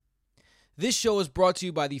This show is brought to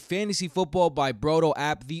you by the Fantasy Football by Brodo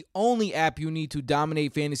app, the only app you need to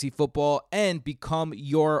dominate fantasy football and become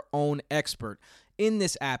your own expert. In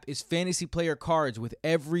this app is fantasy player cards with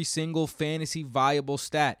every single fantasy viable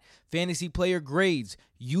stat, fantasy player grades,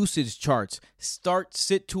 usage charts, start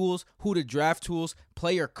sit tools, who to draft tools,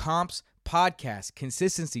 player comps, podcasts,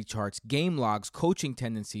 consistency charts, game logs, coaching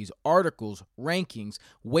tendencies, articles, rankings,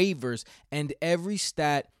 waivers, and every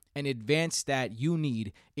stat and advanced stat you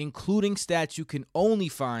need, including stats you can only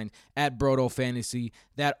find at Brodo Fantasy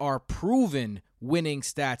that are proven winning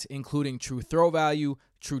stats, including true throw value,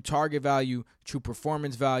 true target value, true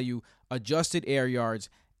performance value, adjusted air yards,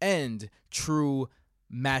 and true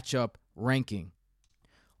matchup ranking.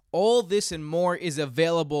 All this and more is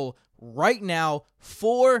available right now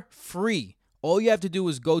for free. All you have to do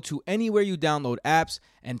is go to anywhere you download apps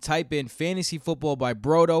and type in Fantasy Football by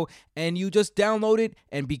Brodo, and you just download it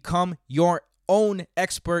and become your own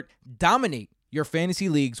expert. Dominate your fantasy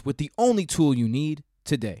leagues with the only tool you need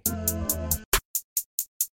today.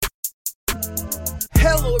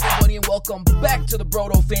 Hello, everybody, and welcome back to the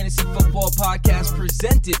Brodo Fantasy Football Podcast,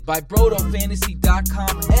 presented by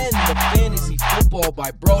BrodoFantasy.com and the Fantasy Football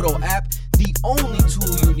by Brodo app, the only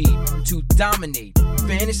tool you need to dominate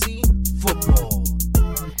fantasy football.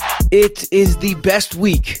 It is the best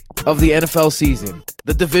week of the NFL season,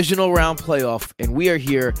 the divisional round playoff, and we are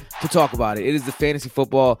here to talk about it. It is the fantasy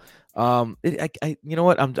football. You know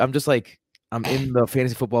what? I'm just like, I'm in the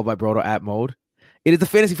Fantasy Football by Brodo app mode. It is the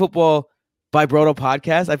Fantasy Football by Brodo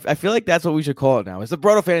podcast. I feel like that's what we should call it now. It's the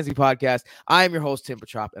Brodo Fantasy Podcast. I am your host, Tim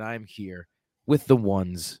Petrop, and I am here with the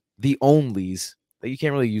ones, the onlys. You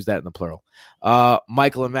can't really use that in the plural.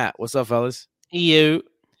 Michael and Matt. What's up, fellas? You.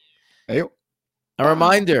 Hey. A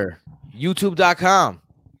reminder,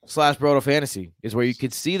 youtube.com/Brodo Fantasy is where you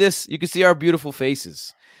can see this. You can see our beautiful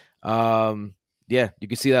faces. Yeah, you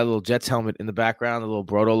can see that little Jets helmet in the background, the little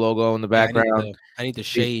Brodo logo in the background. I need to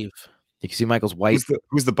shave. You can see Michael's white.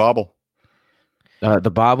 Who's the bobble?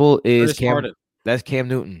 The bobble is Curtis Cam. Martin. That's Cam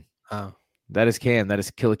Newton. Oh. That is Cam. That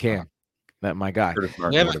is Killer Cam. That my guy.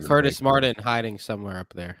 We have Curtis Martin hiding somewhere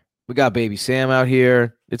up there. We got Baby Sam out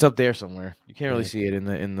here. It's up there somewhere. You can't really see it in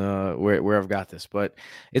the where I've got this, but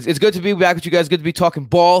it's good to be back with you guys. Good to be talking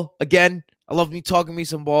ball again. I love me talking me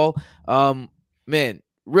some ball. Man,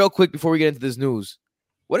 real quick before we get into this news,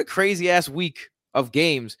 what a crazy ass week of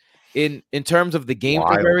games. In terms of the games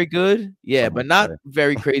are very good, yeah, but not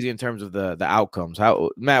very crazy in terms of the outcomes.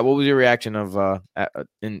 Matt, what was your reaction of the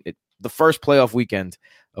first playoff weekend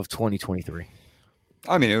of 2023?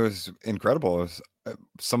 I mean, it was incredible. It was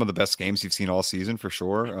some of the best games you've seen all season for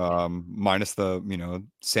sure. Minus the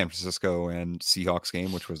San Francisco and Seahawks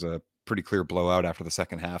game, which was a pretty clear blowout after the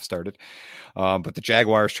second half started. But the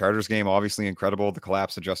Jaguars-Chargers game, obviously incredible. The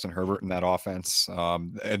collapse of Justin Herbert in that offense,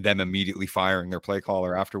 and them immediately firing their play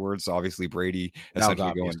caller afterwards. Obviously, Brady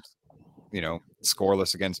essentially going,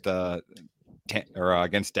 scoreless against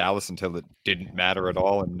against Dallas until it didn't matter at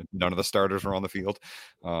all, and none of the starters were on the field.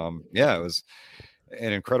 It was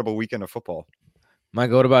an incredible weekend of football.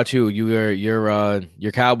 Mike, what about you? Your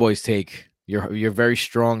Cowboys take. Your very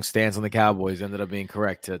strong stance on the Cowboys ended up being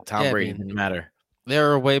correct. Tom Brady didn't matter.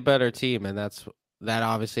 They're a way better team, and that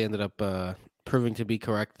obviously ended up proving to be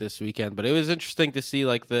correct this weekend. But it was interesting to see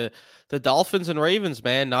like the Dolphins and Ravens,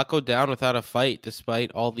 man, not go down without a fight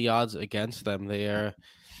despite all the odds against them. The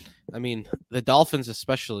Dolphins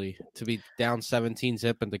especially, to be down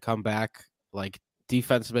 17-0 and to come back, like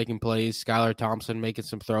defense making plays, Skylar Thompson making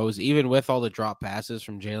some throws, even with all the drop passes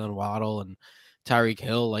from Jalen Waddle and Tyreek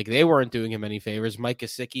Hill, like they weren't doing him any favors. Mike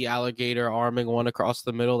Gesicki, alligator arming one across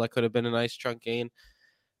the middle that could have been a nice chunk gain,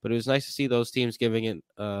 but it was nice to see those teams giving it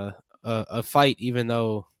a fight, even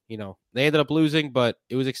though they ended up losing. But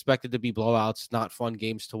it was expected to be blowouts, not fun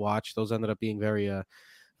games to watch. Those ended up being very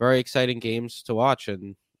very exciting games to watch,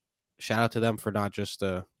 and shout out to them for not just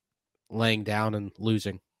laying down and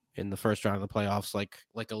losing in the first round of the playoffs like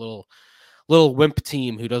a little wimp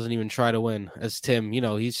team who doesn't even try to win. As Tim,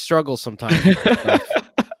 he struggles sometimes.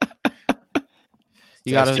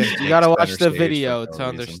 You gotta watch the video to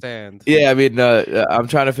understand. Yeah, I mean, I'm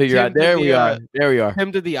trying to figure out. There we are.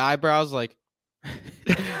 Him to the eyebrows, like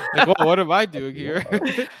what am I doing here?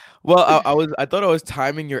 Well, I thought I was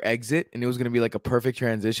timing your exit, and it was gonna be like a perfect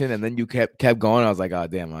transition, and then you kept going. I was like, oh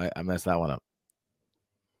damn, I messed that one up.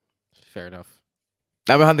 Fair enough.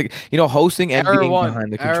 I'm behind the, hosting and being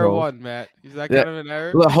behind the controls. Error one, Matt. Is that kind of an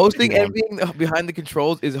error? Well, hosting and being behind the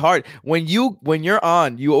controls is hard. When you're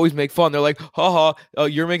on, you always make fun. They're like, haha,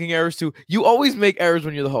 you're making errors too. You always make errors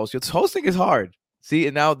when you're the host. Hosting is hard. See,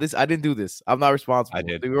 and now I didn't do this. I'm not responsible. I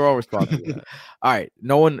did. We were all responsible. All right.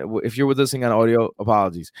 No one, if you're listening on audio,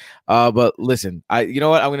 apologies. But listen, you know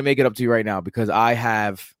what? I'm gonna make it up to you right now because I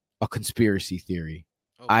have a conspiracy theory.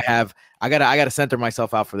 I gotta center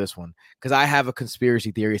myself out for this one because I have a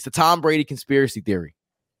conspiracy theory. It's the Tom Brady conspiracy theory.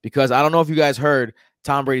 Because I don't know if you guys heard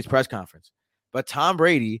Tom Brady's press conference, but Tom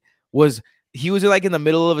Brady was like in the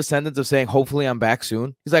middle of a sentence of saying, hopefully I'm back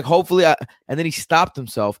soon. He's like, hopefully, and then he stopped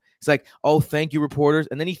himself. He's like, oh, thank you, reporters.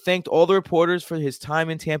 And then he thanked all the reporters for his time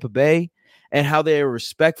in Tampa Bay and how they were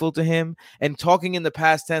respectful to him and talking in the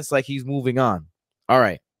past tense like he's moving on. All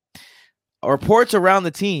right. Reports around the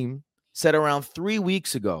team said around 3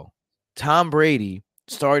 weeks ago, Tom Brady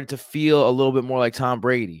started to feel a little bit more like Tom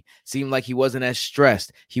Brady. Seemed like he wasn't as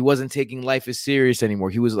stressed. He wasn't taking life as serious anymore.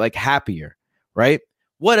 He was like happier, right?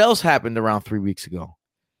 What else happened around 3 weeks ago?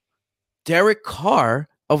 Derek Carr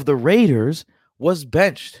of the Raiders was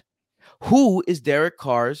benched. Who is Derek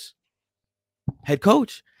Carr's head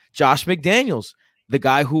coach? Josh McDaniels, the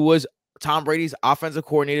guy who was Tom Brady's offensive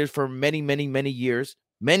coordinator for many years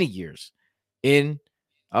in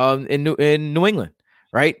New England,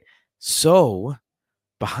 right? So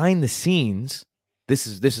behind the scenes, this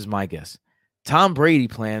is my guess. Tom Brady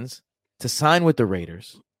plans to sign with the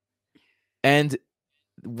Raiders, and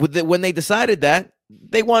when they decided that,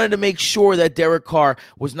 they wanted to make sure that Derek Carr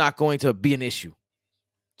was not going to be an issue.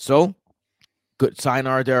 So, good, sign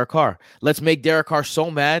our Derek Carr. Let's make Derek Carr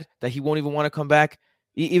so mad that he won't even want to come back,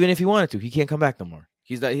 even if he wanted to. He can't come back no more.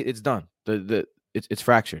 It's done. It's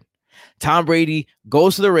fractured. Tom Brady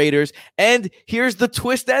goes to the Raiders, and here's the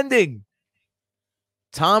twist ending.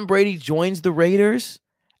 Tom Brady joins the Raiders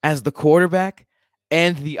as the quarterback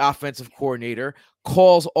and the offensive coordinator,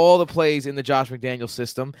 calls all the plays in the Josh McDaniels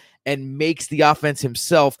system, and makes the offense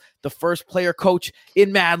himself the first player coach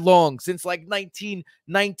in mad long since like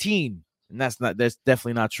 1919. And that's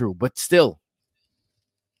definitely not true, but still,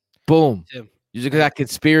 boom. Tim, You just got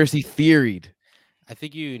conspiracy theoried. I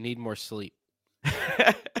think you need more sleep.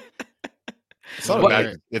 It's not a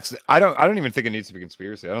bad. I don't even think it needs to be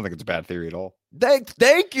conspiracy. I don't think it's a bad theory at all.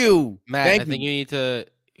 Thank you, Matt. Thank I think you need to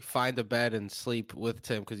find a bed and sleep with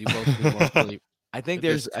Tim because you both need more sleep. I think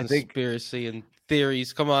there's conspiracy and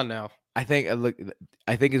theories. Come on now. I think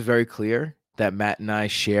it's very clear that Matt and I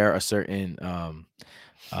share a certain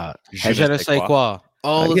Je ne sais quoi.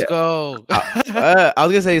 Oh, let's go. I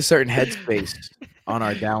was gonna say a certain headspace on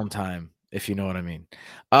our downtime, if you know what I mean.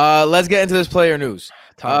 Let's get into this player news.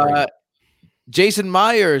 Jason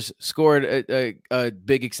Myers scored a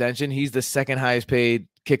big extension. He's the second highest paid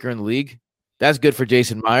kicker in the league. That's good for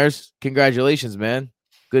Jason Myers. Congratulations, man.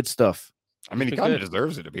 Good stuff. I mean, he kind of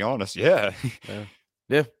deserves it, to be honest. Yeah.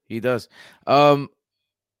 Yeah, he does.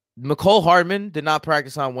 McCole Hardman did not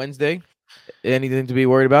practice on Wednesday. Anything to be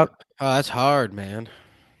worried about? Oh, that's hard, man.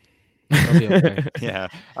 That'll be okay. Yeah.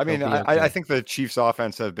 I mean, I think the Chiefs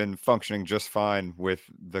offense have been functioning just fine with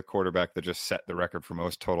the quarterback that just set the record for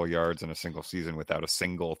most total yards in a single season without a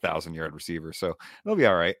single 1,000-yard receiver. So they'll be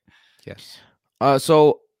all right. Yes.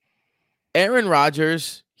 So Aaron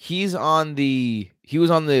Rodgers, he was on the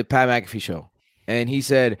Pat McAfee show, and he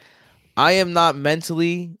said, I am not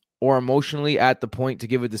mentally or emotionally at the point to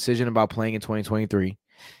give a decision about playing in 2023.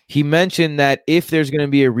 He mentioned that if there's going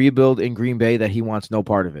to be a rebuild in Green Bay, that he wants no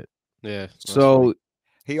part of it. Yeah. So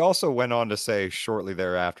he also went on to say shortly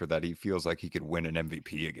thereafter that he feels like he could win an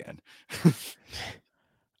MVP again.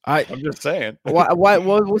 I'm just saying.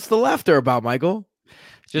 What's the laughter about, Michael?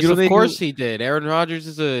 Just of course he did. Aaron Rodgers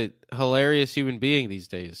is a hilarious human being these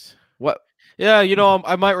days. What? Yeah,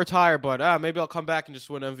 I might retire, but maybe I'll come back and just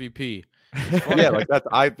win MVP. Yeah, like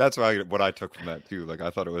that's what I took from that too. Like I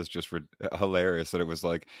thought it was just hilarious that it was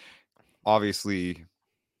like obviously,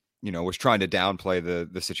 was trying to downplay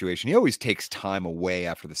the situation. He always takes time away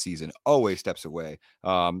after the season, always steps away.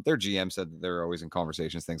 Their GM said that they're always in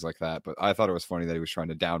conversations, things like that. But I thought it was funny that he was trying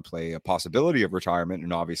to downplay a possibility of retirement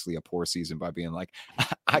and obviously a poor season by being like,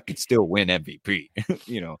 I could still win MVP.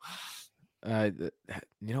 You know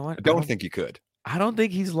what? I don't think he could. I don't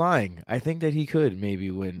think he's lying. I think that he could maybe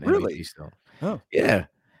win MVP still. Oh, yeah.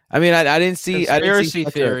 I mean, I didn't see conspiracy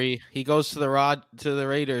theory. He goes to the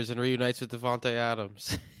Raiders and reunites with Devontae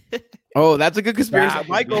Adams. Oh, that's a good conspiracy,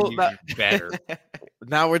 Michael. Better.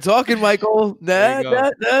 Now we're talking, Michael. There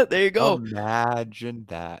you go. Imagine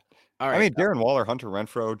that. All right. I mean, Darren Waller, Hunter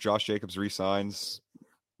Renfrow, Josh Jacobs resigns.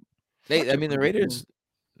 The Raiders.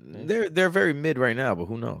 They're very mid right now, but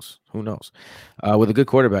who knows? With a good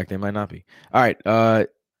quarterback, they might not be. All right.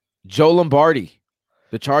 Joe Lombardi.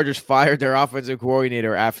 The Chargers fired their offensive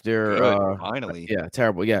coordinator after finally. Yeah,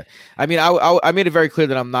 terrible. Yeah. I mean, I made it very clear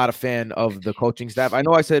that I'm not a fan of the coaching staff. I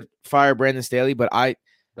know I said fire Brandon Staley, but I'm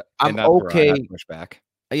okay. I push back.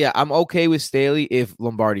 Yeah, I'm okay with Staley if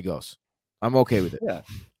Lombardi goes. I'm okay with it. Yeah,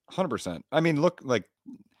 100%. I mean, look, like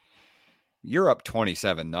you're up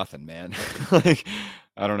 27-0, man. Like,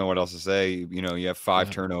 I don't know what else to say. You know, you have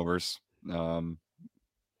 5 turnovers.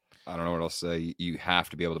 I don't know what else to say. You have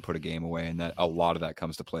to be able to put a game away, and that a lot of that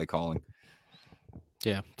comes to play calling.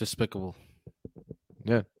 Yeah, despicable.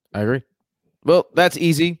 Yeah, I agree. Well, that's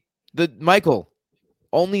easy. Michael,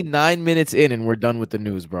 only 9 minutes in, and we're done with the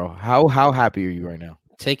news, bro. How happy are you right now?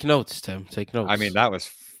 Take notes, Tim. Take notes. I mean, that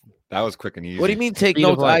was quick and easy. What do you mean take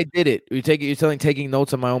notes? I did it. You're taking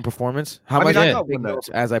notes on my own performance? How am I going to take notes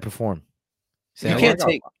as I perform? You can't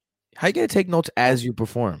take. How you gonna take notes as you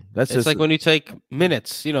perform? It's just like when you take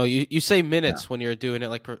minutes. You know, you say minutes when you're doing it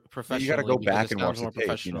like professionally. You got to go back and watch the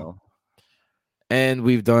tape, you know. And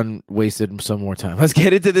we've wasted some more time. Let's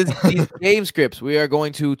get into these game scripts. We are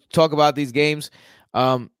going to talk about these games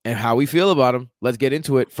and how we feel about them. Let's get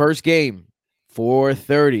into it. First game,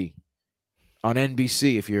 4:30 on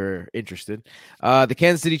NBC if you're interested. The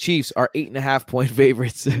Kansas City Chiefs are 8.5-point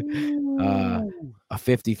favorites. A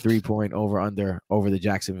 53-point over the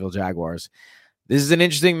Jacksonville Jaguars. This is an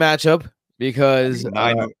interesting matchup because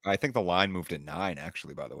I think the line moved at 9,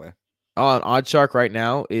 actually, by the way. On OddsShark right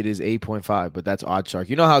now, it is 8.5, but that's OddsShark.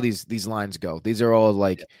 You know how these lines go. These are all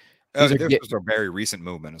like this was a very recent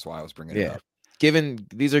movement, is why I was bringing it up.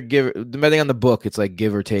 Depending on the book, it's like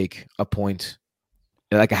give or take a point,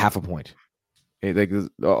 like a half a point. Like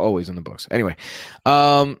always in the books. Anyway,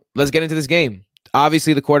 let's get into this game.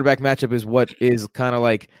 Obviously, the quarterback matchup is what is kind of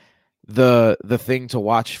like the thing to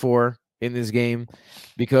watch for in this game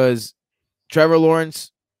because Trevor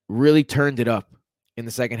Lawrence really turned it up in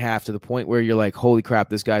the second half to the point where you're like, holy crap,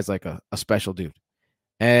 this guy's like a special dude.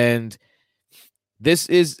 And this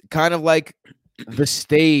is kind of like the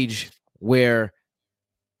stage where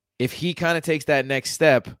if he kind of takes that next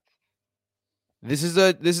step, this is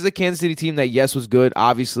a Kansas City team that, yes, was good.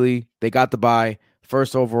 Obviously, they got the bye,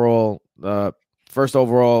 first overall in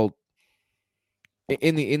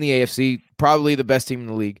the AFC, probably the best team in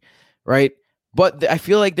the league, right? But I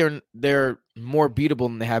feel like they're more beatable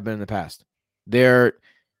than they have been in the past. They're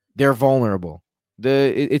vulnerable.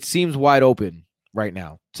 It seems wide open right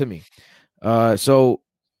now to me. So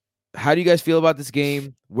how do you guys feel about this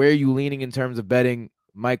game? Where are you leaning in terms of betting,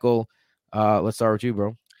 Michael? Let's start with you,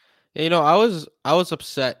 bro. Yeah, you know, I was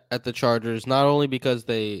upset at the Chargers, not only because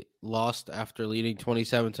they lost after leading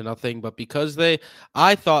 27-0, but because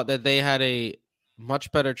I thought that they had a much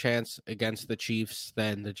better chance against the Chiefs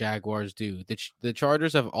than the Jaguars do. The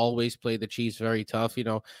Chargers have always played the Chiefs very tough. You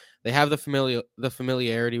know, they have the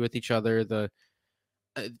familiarity with each other.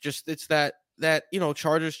 It's that you know,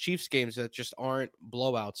 Chargers Chiefs games that just aren't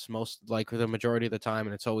blowouts most, like the majority of the time,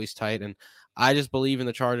 and it's always tight. And I just believe in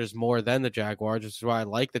the Chargers more than the Jaguars, which is why I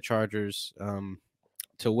like the Chargers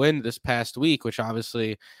to win this past week, which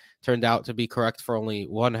obviously turned out to be correct for only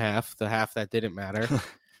one half, the half that didn't matter.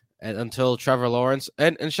 And until Trevor Lawrence,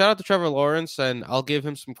 and shout out to Trevor Lawrence, and I'll give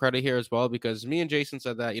him some credit here as well, because me and Jason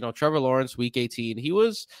said that, you know, Trevor Lawrence, week 18, he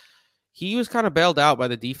was kind of bailed out by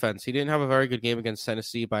the defense. He didn't have a very good game against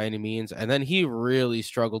Tennessee by any means. And then he really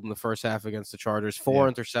struggled in the first half against the Chargers.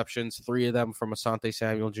 4 interceptions, 3 of them from Asante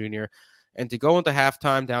Samuel Jr. And to go into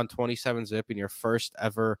halftime down 27-0 in your first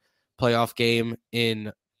ever playoff game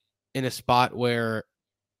in a spot where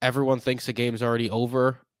everyone thinks the game's already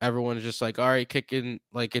over. Everyone is just like, all right, kicking,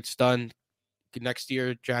 like it's done. Next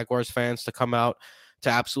year, Jaguars fans to come out to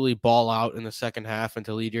absolutely ball out in the second half and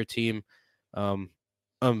to lead your team.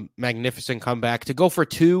 Magnificent comeback to go for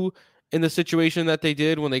 2 in the situation that they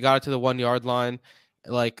did when they got it to the 1 yard line.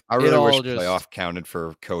 Like, I really wish playoff counted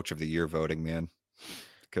for Coach of the Year voting, man,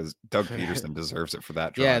 because Doug Peterson deserves it for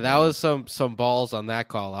that. Yeah, that was some balls on that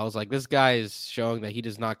call. I was like, this guy is showing that he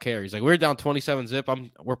does not care. He's like, we're down 27-0.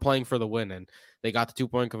 We're playing for the win, and they got the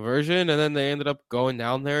 2-point conversion, and then they ended up going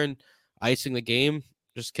down there and icing the game,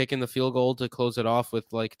 just kicking the field goal to close it off with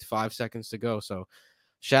like 5 seconds to go. So,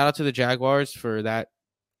 shout out to the Jaguars for that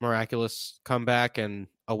miraculous comeback and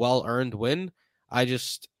a well-earned win. I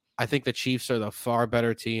think the Chiefs are the far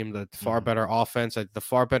better team, the far better offense, the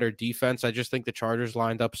far better defense. I just think the Chargers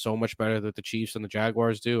lined up so much better than the Chiefs and the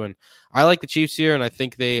Jaguars do, and I like the Chiefs here, and I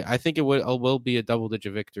think it will be a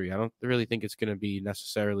double-digit victory. I don't really think it's going to be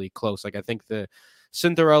necessarily close. Like, I think the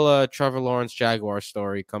Cinderella Trevor Lawrence Jaguar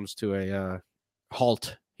story comes to a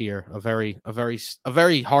halt here, a very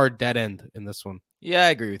hard dead end in this one. Yeah, I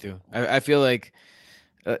agree with you. I feel like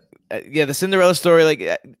Yeah, the Cinderella story,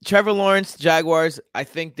 like Trevor Lawrence, Jaguars, I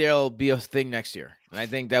think there'll be a thing next year. And I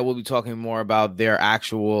think that we'll be talking more about their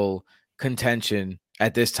actual contention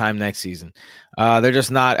at this time next season. They're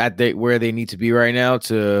just not at where they need to be right now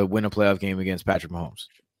to win a playoff game against Patrick Mahomes.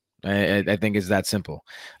 I think it's that simple.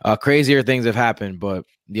 Crazier things have happened, but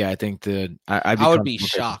yeah, I think I would be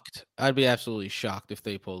shocked. I'd be absolutely shocked if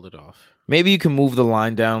they pulled it off. Maybe you can move the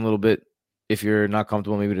line down a little bit. If you're not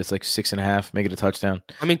comfortable, maybe it's like 6.5, make it a touchdown.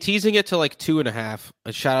 I mean, teasing it to like 2.5.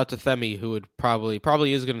 A shout out to Themi, who would probably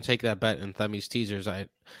is going to take that bet in Themi's teasers. I'd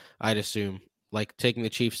assume like taking the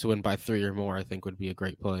Chiefs to win by 3 or more. I think would be a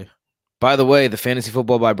great play. By the way, the Fantasy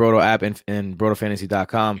Football by Brodo app and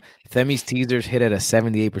BrodoFantasy.com, Themi's teasers hit at a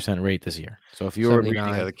 78% rate this year. So if you were reading,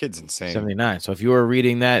 the kid's insane. 79. So if you were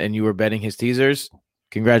reading that and you were betting his teasers,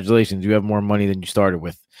 congratulations, you have more money than you started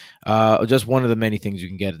with. Just one of the many things you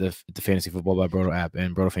can get at the Fantasy Football by Brodo app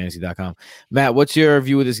and BrodoFantasy.com. Matt, what's your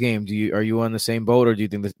view of this game? Are you on the same boat, or do you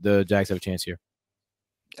think the Jags have a chance here?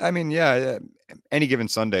 I mean, yeah, any given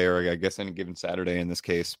Sunday, or I guess any given Saturday in this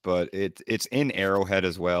case, but it's in Arrowhead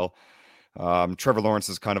as well. Trevor Lawrence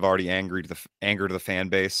is kind of already anger to the fan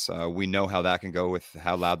base. We know how that can go with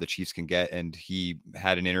how loud the Chiefs can get, and he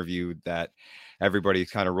had an interview that everybody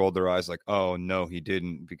kind of rolled their eyes like, oh, no, he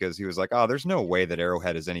didn't, because he was like, oh, there's no way that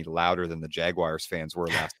Arrowhead is any louder than the Jaguars fans were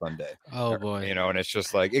last Sunday. Oh, boy. And it's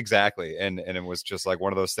just like, exactly. And it was just like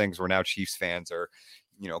one of those things where now Chiefs fans are,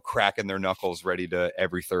 cracking their knuckles ready to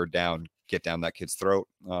every third down get down that kid's throat.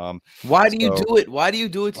 Why do you do it? Why do you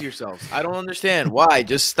do it to yourselves? I don't understand. Why?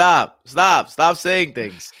 Just stop saying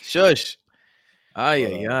things. Shush.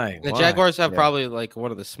 The Jaguars have probably like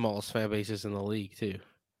one of the smallest fan bases in the league too.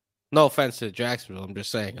 No offense to Jacksonville, I'm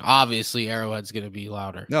just saying. Obviously, Arrowhead's going to be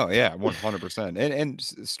louder. No, yeah, 100%. And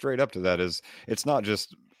straight up to that is, it's not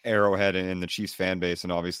just Arrowhead and the Chiefs fan base,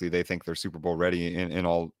 and obviously they think they're Super Bowl ready and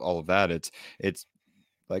all of that. It's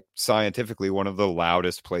like scientifically one of the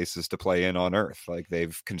loudest places to play in on earth. Like,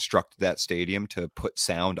 they've constructed that stadium to put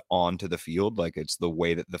sound onto the field. Like, it's the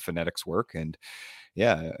way that the phonetics work. And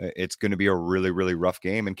yeah, it's going to be a really, really rough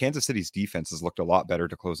game. And Kansas City's defense has looked a lot better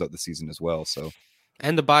to close out the season as well. So,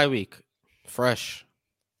 and the bye week, fresh,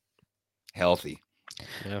 healthy.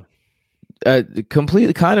 Yeah.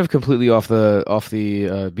 Completely off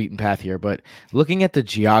the beaten path here, but looking at the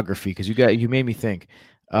geography, because you made me think.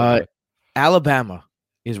 Alabama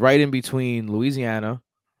is right in between Louisiana,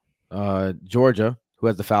 Georgia, who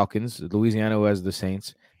has the Falcons, Louisiana, who has the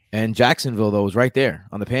Saints, and Jacksonville, though, is right there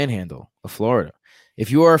on the panhandle of Florida. If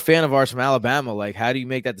you are a fan of ours from Alabama, like, how do you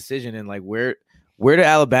make that decision? And like, where do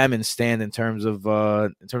Alabamans stand in terms of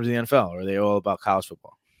the NFL? Or are they all about college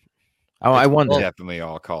football? I wonder. Definitely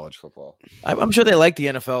all college football. I'm sure they like the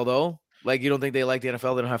NFL, though. Like, you don't think they like the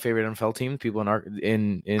NFL? They don't have favorite NFL teams? People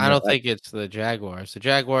in I don't think it's the Jaguars. The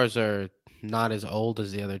Jaguars are not as old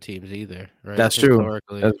as the other teams either, right? That's true.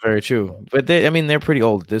 That's very true. But they're pretty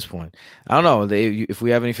old at this point. I don't know. If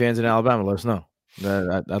we have any fans in Alabama, let us know.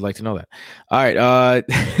 I'd like to know that. All right.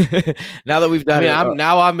 Now that we've done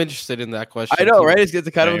I'm interested in that question. I know, too. Right? It's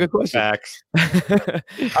kind of a good question. Facts.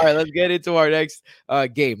 All right, let's get into our next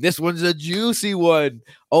game. This one's a juicy one.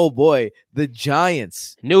 Oh boy, the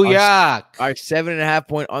Giants, New York, are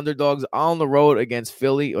 7.5-point underdogs on the road against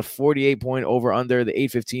Philly. A 48-point over under the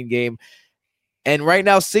 8:15 game. And right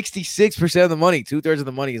now, 66% of the money, 2/3 of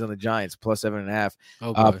the money is on the Giants, plus 7.5.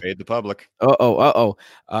 Oh, paid the public.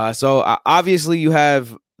 So obviously you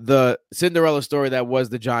have the Cinderella story that was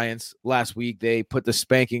the Giants last week. They put the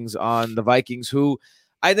spankings on the Vikings, who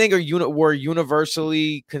I think were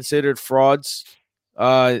universally considered frauds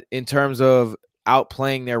in terms of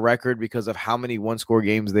outplaying their record because of how many one-score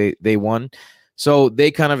games they won. So they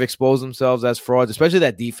kind of exposed themselves as frauds, especially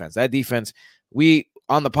that defense. That defense, we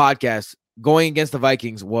on the podcast, going against the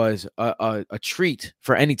Vikings was a treat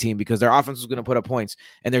for any team because their offense was going to put up points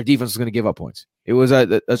and their defense was going to give up points. It was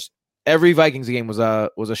every Vikings game was a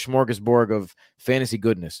smorgasbord of fantasy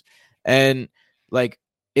goodness, and like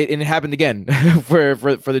it happened again for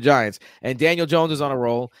the Giants. And Daniel Jones is on a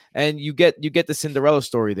roll, and you get the Cinderella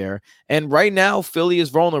story there. And right now, Philly is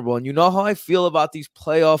vulnerable, and you know how I feel about these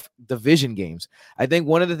playoff division games. I think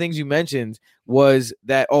one of the things you mentioned was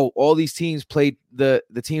that all these teams played the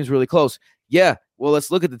teams really close. Yeah, well,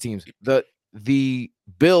 let's look at the teams. The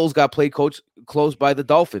Bills got played close by the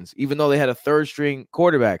Dolphins, even though they had a third-string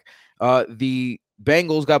quarterback. The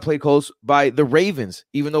Bengals got played close by the Ravens,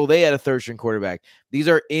 even though they had a third-string quarterback. These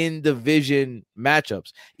are in-division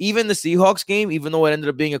matchups. Even the Seahawks game, even though it ended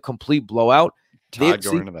up being a complete blowout, tied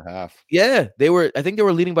going into the half. Yeah, I think they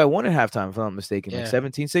were leading by 1 at halftime, if I'm not mistaken, like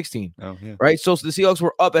 17-16. Oh, yeah. Right? So the Seahawks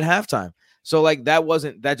were up at halftime. So like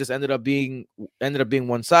that just ended up being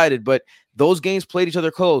one-sided. But those games played each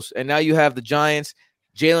other close, and now you have the Giants.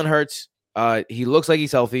 Jalen Hurts, he looks like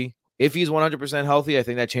he's healthy. If he's 100% healthy, I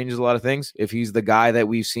think that changes a lot of things. If he's the guy that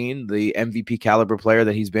we've seen, the MVP caliber player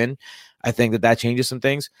that he's been, I think that changes some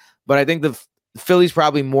things. But I think the Philly's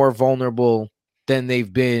probably more vulnerable than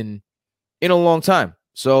they've been in a long time.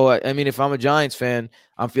 So, I mean, if I'm a Giants fan,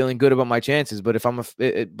 I'm feeling good about my chances. But if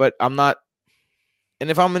I'm not. And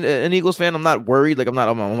if I'm an Eagles fan, I'm not worried. Like, I'm not,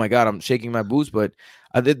 oh my God, I'm shaking my boots. But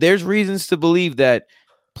there's reasons to believe that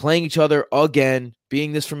playing each other again,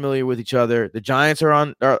 being this familiar with each other, the Giants are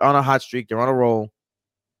on a hot streak. They're on a roll.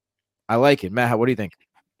 I like it. Matt, what do you think?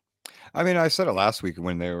 I mean, I said it last week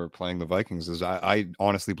when they were playing the Vikings. Is I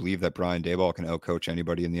honestly believe that Brian Daboll can outcoach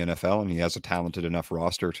anybody in the NFL, and he has a talented enough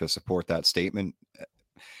roster to support that statement.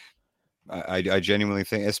 I genuinely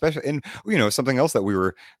think, especially, and something else that we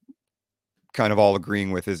were kind of all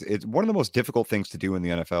agreeing with is it's one of the most difficult things to do in the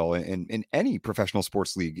NFL and in any professional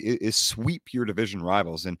sports league is sweep your division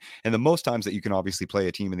rivals. And the most times that you can obviously play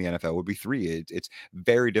a team in the NFL would be 3. It's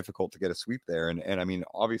very difficult to get a sweep there. And I mean,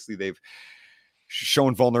 obviously they've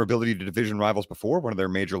shown vulnerability to division rivals before. One of their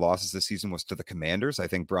major losses this season was to the Commanders. I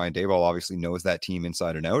think Brian Daboll obviously knows that team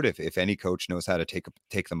inside and out. If any coach knows how to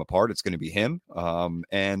take them apart, it's going to be him.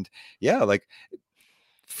 And yeah, like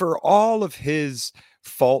for all of his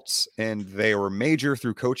faults, and they were major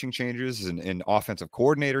through coaching changes and offensive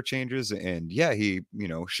coordinator changes, and yeah, he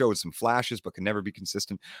showed some flashes but could never be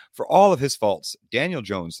consistent. For all of his faults, Daniel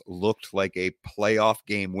Jones looked like a playoff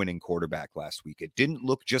game winning quarterback last week. It didn't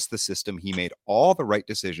look just the system. He made all the right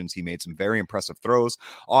decisions. He made some very impressive throws.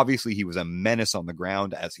 Obviously he was a menace on the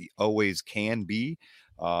ground, as he always can be.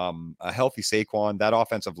 A healthy Saquon, that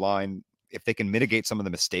offensive line, if they can mitigate some of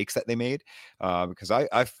the mistakes that they made, because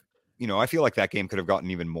I feel like that game could have gotten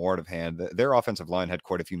even more out of hand. Their offensive line had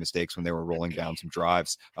quite a few mistakes when they were rolling down some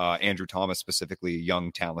drives. Andrew Thomas, specifically, a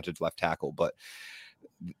young, talented left tackle, but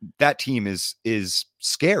that team is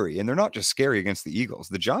scary, and they're not just scary against the Eagles.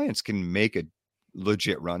 The Giants can make a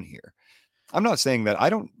legit run here. I'm not saying that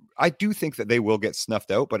I do think that they will get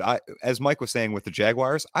snuffed out, but as Mike was saying with the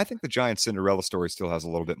Jaguars, I think the Giants Cinderella story still has a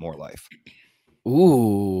little bit more life.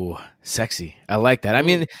 Ooh, sexy. I like that. I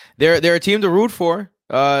mean, they're a team to root for.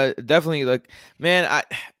 Definitely, like, man,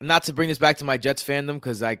 not to bring this back to my Jets fandom,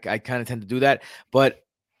 because I kind of tend to do that, but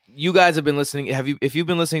you guys have been listening. If you've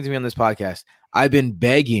been listening to me on this podcast, I've been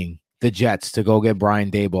begging the Jets to go get Brian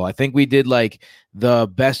Daboll. I think we did like the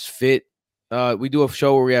best fit. We do a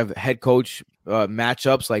show where we have head coach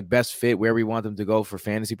matchups, like best fit, where we want them to go for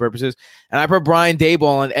fantasy purposes. And I put Brian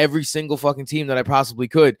Daboll on every single fucking team that I possibly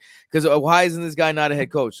could. Because why isn't this guy not a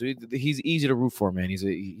head coach? So he's easy to root for, man.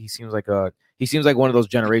 He seems like one of those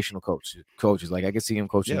generational coaches. Like I could see him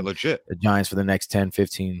coaching legit the Giants for the next 10,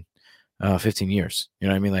 15 years. You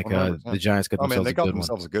know what I mean? Like the Giants got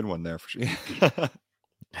themselves a good one there for sure.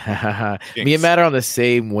 Me and Matt are on the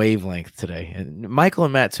same wavelength today, and Michael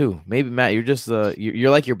and Matt too. Maybe Matt, you're just you're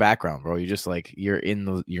like your background, bro. You're just like you're in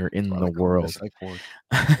the world.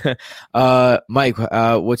 Mike,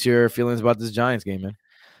 what's your feelings about this Giants game, man?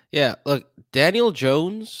 Yeah, look, Daniel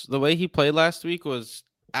Jones, the way he played last week was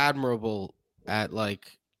admirable at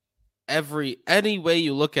like any way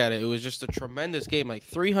you look at it. It was just a tremendous game. Like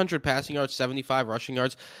 300 passing yards, 75 rushing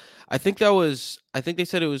yards. I think they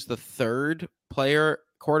said it was the third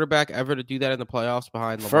quarterback ever to do that in the playoffs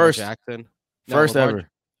behind Lamar Jackson. Ever.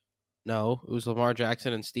 No, it was Lamar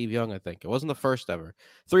Jackson and Steve Young, I think. It wasn't the first ever.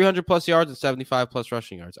 300 plus yards and 75 plus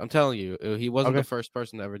rushing yards. I'm telling you, he wasn't the first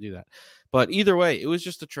person to ever do that. But either way, it was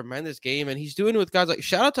just a tremendous game, and he's doing it with guys like,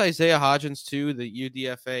 shout out to Isaiah Hodgins too, the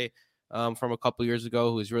UDFA from a couple years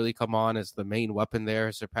ago, who's really come on as the main weapon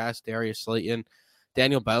there, surpassed Darius Slayton.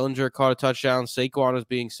 Daniel Bellinger caught a touchdown. Saquon was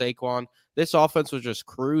being Saquon. This offense was just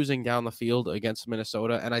cruising down the field against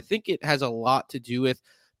Minnesota, and I think it has a lot to do with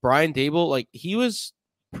Brian Daboll. Like, he was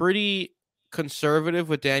pretty conservative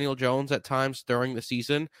with Daniel Jones at times during the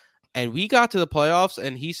season, and we got to the playoffs,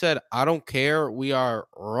 and he said, I don't care. We are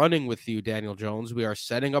running with you, Daniel Jones. We are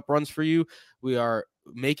setting up runs for you. We are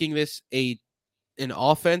making this an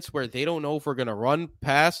offense where they don't know if we're going to run,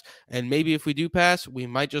 pass, and maybe if we do pass, we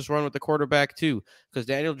might just run with the quarterback too, because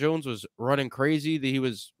Daniel Jones was running crazy. He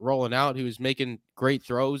was rolling out. He was making great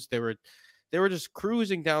throws. They were just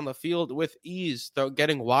cruising down the field with ease,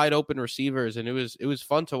 getting wide open receivers, and it was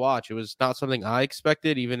fun to watch. It was not something I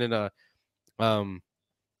expected, even in a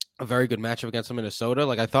very good matchup against Minnesota.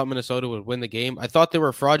 Like, I thought Minnesota would win the game. I thought they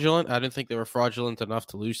were fraudulent. I didn't think they were fraudulent enough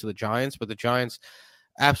to lose to the Giants, but the Giants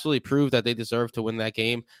absolutely proved that they deserve to win that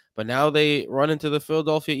game. But now they run into the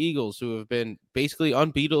Philadelphia Eagles, who have been basically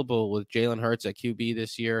unbeatable with Jalen Hurts at QB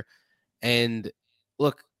this year. And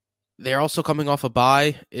look, they're also coming off a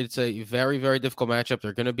bye. It's a very, very difficult matchup.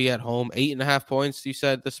 They're going to be at home. 8.5 points, you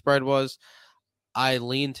said the spread was. I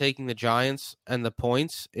lean taking the Giants and the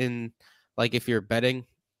points in, like, if you're betting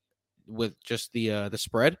with just the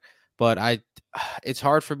spread. But it's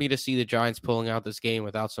hard for me to see the Giants pulling out this game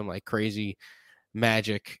without some like crazy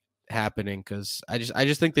magic happening, because I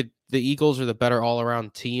just think that the Eagles are the better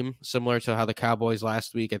all-around team, similar to how the Cowboys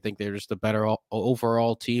last week. I think they're just a better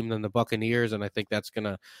overall team than the Buccaneers, and I think that's going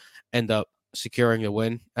to end up securing the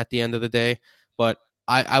win at the end of the day. But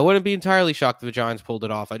I wouldn't be entirely shocked if the Giants pulled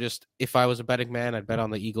it off. If I was a betting man, I'd bet on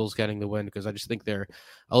the Eagles getting the win, because I just think they're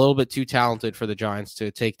a little bit too talented for the Giants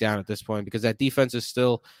to take down at this point, because that defense is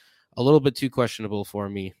still a little bit too questionable for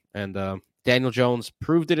me. And Daniel Jones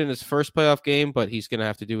proved it in his first playoff game, but he's going to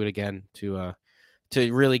have to do it again to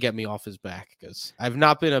really get me off his back, because I've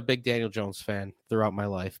not been a big Daniel Jones fan throughout my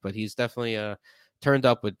life, but he's definitely turned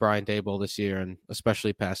up with Brian Daboll this year, and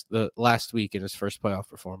especially past the last week in his first playoff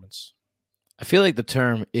performance. I feel like the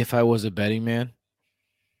term "if I was a betting man"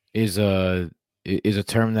 is a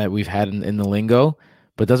term that we've had in the lingo,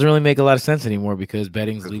 but doesn't really make a lot of sense anymore, because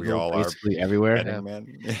betting's legal basically everywhere. Betting men.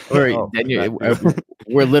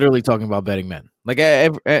 We're literally talking about betting men. Like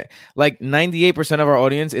 98% of our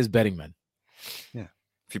audience is betting men. Yeah.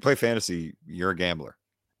 If you play fantasy, you're a gambler.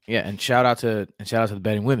 Yeah, and shout out to the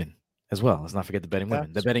betting women as well. Let's not forget the betting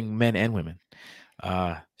women, the betting men and women.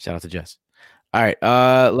 Shout out to Jess. All right,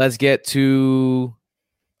 let's get to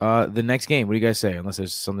the next game. What do you guys say? Unless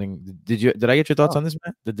there's something. Did I get your thoughts on this,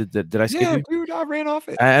 man? Did I skip you? Dude, I ran off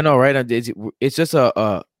it. I know, right? It's just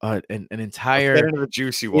an entire Let's get into the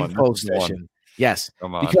juicy one. Session. Yes,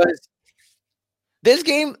 Come on. because this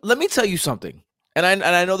game. Let me tell you something, and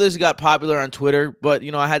I know this got popular on Twitter, but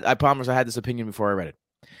I promise I had this opinion before I read it.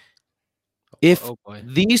 If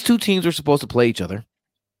these two teams were supposed to play each other,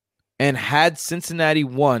 and had Cincinnati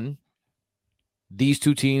won, these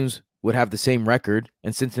two teams would have the same record,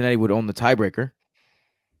 and Cincinnati would own the tiebreaker.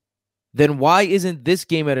 Then why isn't this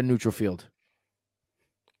game at a neutral field?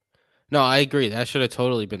 No, I agree. That should have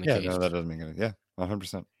totally been the case. No, that doesn't make it. Yeah,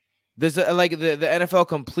 100%. This the NFL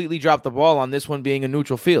completely dropped the ball on this one being a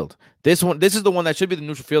neutral field. This is the one that should be the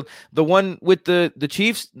neutral field. The one with the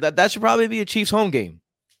Chiefs, that should probably be a Chiefs home game.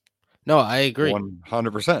 No, I agree.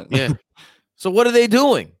 100%. Yeah. So what are they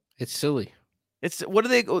doing? It's silly. What are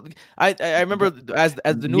they? I remember as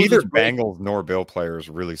the news. Neither Bengals nor Bill players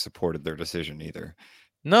really supported their decision either.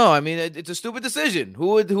 No, I mean it's a stupid decision.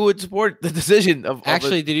 Who would support the decision of?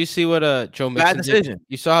 Actually, did you see what Joe Mixon bad decision? Did?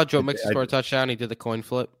 You saw how Joe Mixon scored a touchdown? He did the coin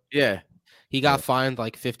flip. Yeah, he got fined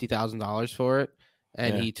like $50,000 for it,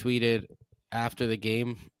 and he tweeted after the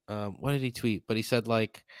game. What did he tweet? But he said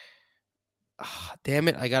like, oh, "Damn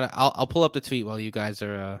it, I'll pull up the tweet while you guys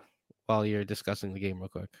are while you're discussing the game real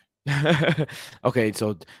quick." Okay,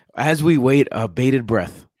 so as we wait, bated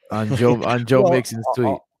breath on Joe Mixon's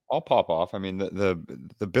tweet. I'll pop off. I mean,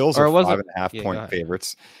 the Bills are 5.5 point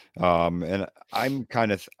favorites, and I'm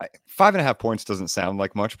kind of 5.5 points doesn't sound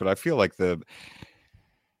like much, but I feel like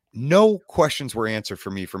no questions were answered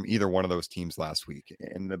for me from either one of those teams last week,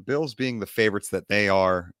 and the Bills being the favorites that they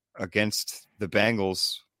are against the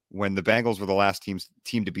Bengals, when the Bengals were the last team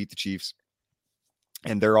to beat the Chiefs.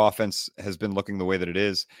 And their offense has been looking the way that it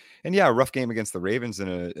is. And a rough game against the Ravens in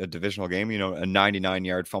a divisional game, a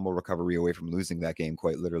 99-yard fumble recovery away from losing that game,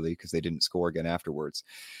 quite literally, because they didn't score again afterwards.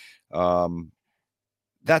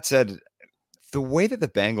 That said, the way that the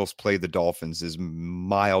Bengals play the Dolphins is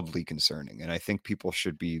mildly concerning. And I think people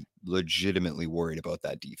should be legitimately worried about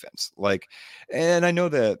that defense. And I know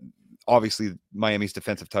that obviously Miami's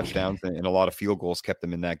defensive touchdowns and a lot of field goals kept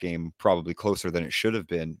them in that game probably closer than it should have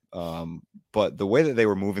been. But the way that they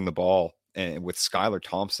were moving the ball and with Skylar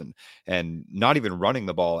Thompson and not even running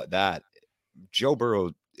the ball at that, Joe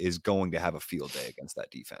Burrow is going to have a field day against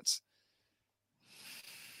that defense.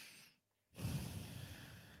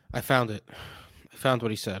 I found it. I found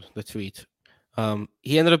what he said, the tweet.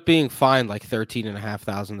 He ended up being fined like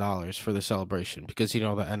 $13,500 for the celebration because, the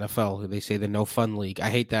NFL, they say the no fun league. I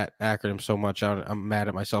hate that acronym so much. I'm mad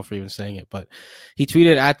at myself for even saying it, but he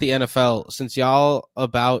tweeted at the NFL, since y'all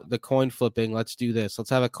about the coin flipping, let's do this. Let's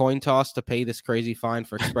have a coin toss to pay this crazy fine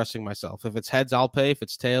for expressing myself. If it's heads, I'll pay. If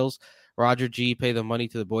it's tails, Roger G, pay the money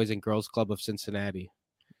to the Boys and Girls Club of Cincinnati.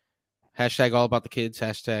 Hashtag all about the kids.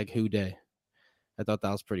 Hashtag who day. I thought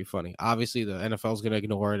that was pretty funny. Obviously, the NFL is going to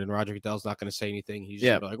ignore it, and Roger Goodell's not going to say anything. He's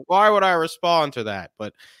just like, why would I respond to that?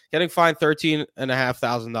 But getting fined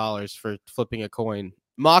 $13,500 for flipping a coin,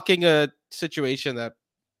 mocking a situation that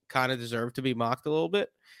kind of deserved to be mocked a little bit,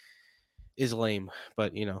 is lame.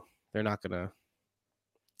 But, they're not going to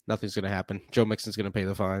nothing's gonna happen. Joe Mixon's gonna pay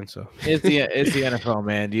the fine. So it's the NFL,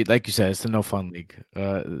 man. Like you said, it's the no fun league.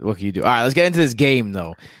 What can you do? All right, let's get into this game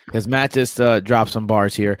though, because Matt just dropped some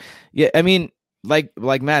bars here. Yeah, I mean, like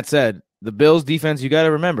Matt said, the Bills defense. You got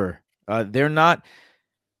to remember, they're not.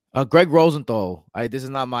 Greg Rosenthal. This is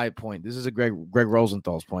not my point. This is a Greg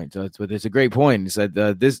Rosenthal's point. But it's a great point. He said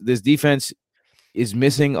this defense is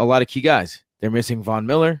missing a lot of key guys. They're missing Von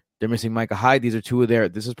Miller. They're missing Micah Hyde. These are two of their.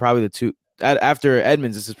 This is probably the two after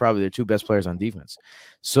Edmonds. This is probably their two best players on defense.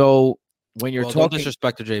 So when you're talking, don't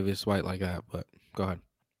disrespect to Javius White like that. But go ahead.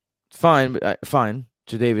 Fine, fine.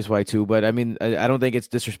 Tre'Davious White too, but I mean, I don't think it's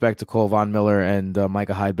disrespect to call Von Miller and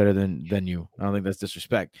Micah Hyde better than you. I don't think that's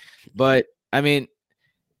disrespect. But I mean.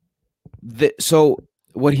 So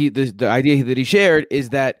what the idea that he shared is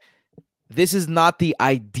that this is not the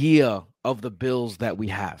idea of the Bills that we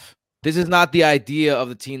have. This is not the idea of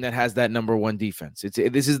the team that has that number one defense.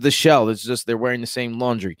 This is the shell. It's just they're wearing the same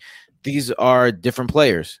laundry. These are different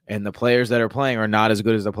players, and the players that are playing are not as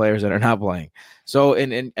good as the players that are not playing. So,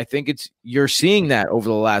 and I think you're seeing that over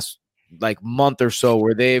the last month or so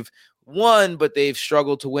where they've won, but they've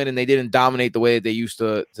struggled to win, and they didn't dominate the way that they used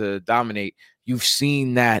to dominate. You've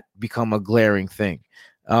seen that become a glaring thing.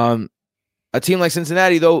 A team like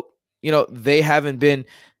Cincinnati, though, they've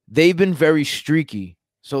been very streaky.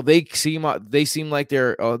 So they seem like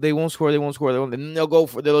they won't score, and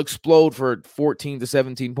they'll explode for 14 to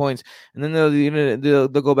 17 points, and then they'll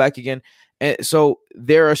go back again. And so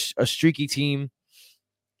they're a streaky team.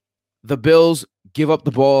 The Bills give up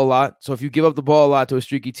the ball a lot. So if you give up the ball a lot to a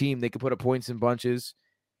streaky team, they can put up points in bunches.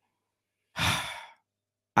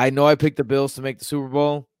 I know I picked the Bills to make the Super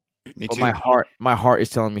Bowl, but my heart is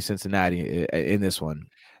telling me Cincinnati in this one.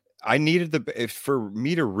 I needed for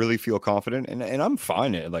me to really feel confident, and I'm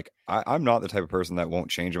fine. I'm not the type of person that won't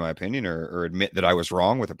change my opinion or admit that I was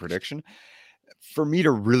wrong with a prediction. For me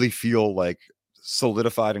to really feel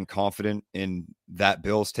solidified and confident in that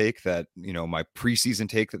Bills take, that my preseason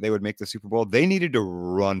take that they would make the Super Bowl, they needed to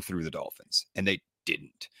run through the Dolphins, and they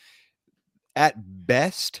didn't. At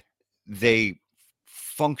best, they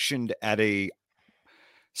functioned at a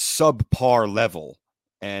subpar level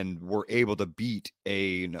and were able to beat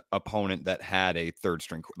an opponent that had a third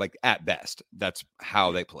string. At best, that's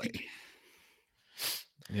how they played.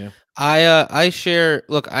 Yeah. I share.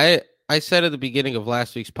 Look, I said at the beginning of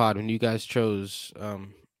last week's pod when you guys chose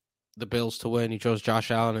the Bills to win, you chose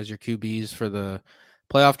Josh Allen as your QBs for the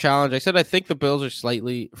playoff challenge. I said I think the Bills are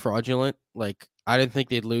slightly fraudulent. I didn't think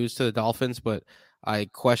they'd lose to the Dolphins, but I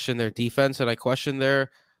question their defense and I question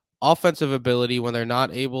their offensive ability when they're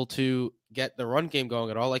not able to get the run game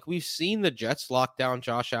going at all. We've seen the Jets lock down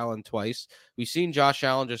Josh Allen twice. We've seen Josh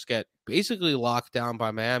Allen just get basically locked down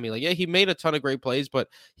by Miami. He made a ton of great plays, but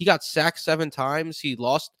he got sacked 7 times. He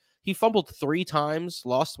fumbled 3 times,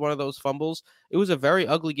 lost one of those fumbles. It was a very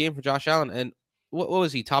ugly game for Josh Allen. And what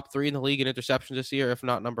was he? Top 3 in the league in interceptions this year, if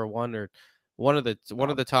not number 1 or one of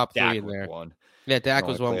the top 3 in there. One. Yeah, Dak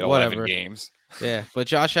was one. Whatever games. Yeah, but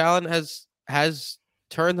Josh Allen has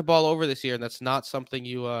turned the ball over this year, and that's not something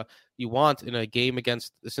you want in a game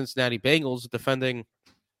against the Cincinnati Bengals, defending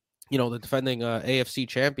AFC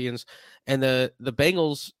champions. And the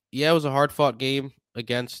Bengals, it was a hard fought game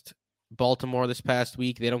against Baltimore this past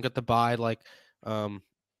week. They don't get the bye like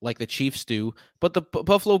the Chiefs do, but the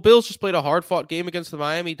Buffalo Bills just played a hard fought game against the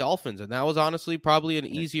Miami Dolphins, and that was honestly probably an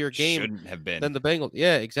easier game shouldn't have been than the Bengals.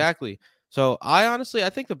 Yeah, exactly. So I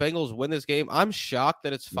think the Bengals win this game. I'm shocked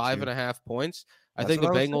that it's 5.5 points. I think the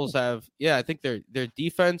Bengals I think their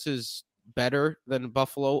defense is better than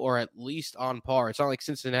Buffalo, or at least on par. It's not like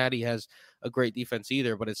Cincinnati has a great defense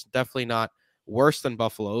either, but it's definitely not worse than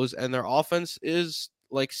Buffalo's. And their offense is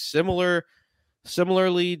similarly,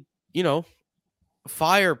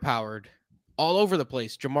 fire powered all over the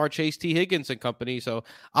place. Jamar Chase, T. Higgins and company. So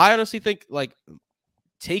I honestly think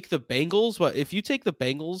take the Bengals, but if you take the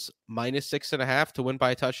Bengals minus 6.5 to win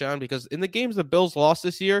by a touchdown, because in the games the Bills lost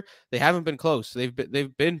this year, they haven't been close. They've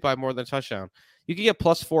been by more than a touchdown. You can get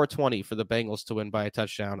plus 420 for the Bengals to win by a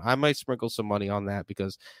touchdown. I might sprinkle some money on that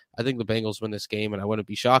because I think the Bengals win this game, and I wouldn't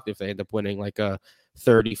be shocked if they end up winning a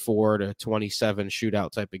 34-27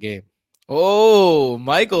 shootout type of game. Oh,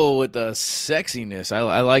 Michael with the sexiness.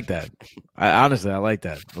 I like that. I like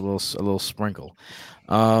that. A little sprinkle.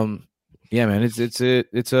 Yeah, man, it's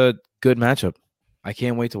a good matchup. I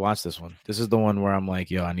can't wait to watch this one. This is the one where I'm I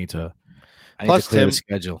need to clear the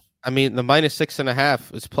schedule. I mean, the minus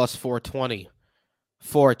 6.5 is plus 420.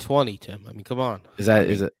 420, Tim. I mean, come on. Is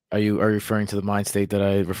it? Are you referring to the mind state that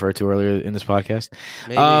I referred to earlier in this podcast?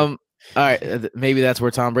 Maybe. All right, maybe that's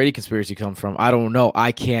where Tom Brady conspiracy comes from. I don't know.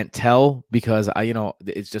 I can't tell because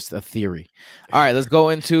it's just a theory. All right, let's go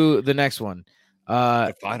into the next one.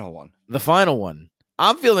 The final one. The final one.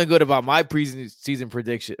 I'm feeling good about my preseason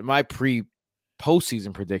prediction, my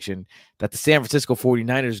postseason prediction that the San Francisco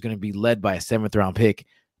 49ers is going to be led by a 7th round pick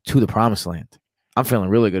to the promised land. I'm feeling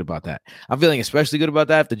really good about that. I'm feeling especially good about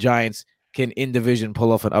that if the Giants can in division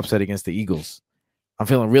pull off an upset against the Eagles. I'm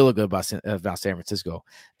feeling really good about San Francisco.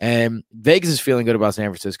 And Vegas is feeling good about San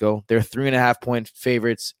Francisco. They're 3.5-point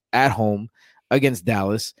favorites at home against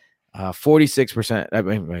Dallas.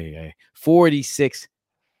 46%, 46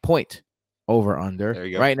 point over under. There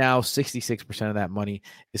you go. Right now, 66% of that money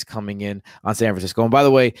is coming in on San Francisco. And by the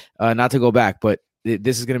way, not to go back, but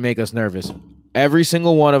this is going to make us nervous. Every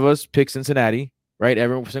single one of us picked Cincinnati, right?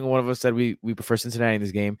 Every single one of us said we prefer Cincinnati in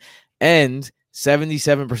this game. And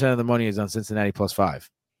 77% of the money is on Cincinnati +5.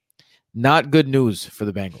 Not good news for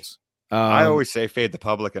the Bengals. I always say fade the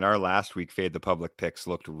public, and our last week fade the public picks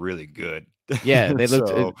looked really good. Yeah, they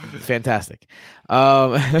looked fantastic.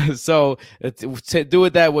 So do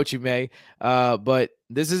with that what you may. But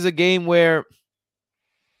this is a game where,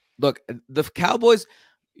 look, the Cowboys.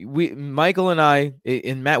 Michael and I,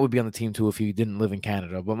 and Matt would be on the team too if he didn't live in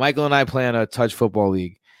Canada. But Michael and I play on a touch football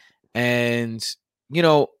league, and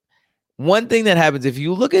one thing that happens if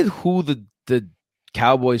you look at who the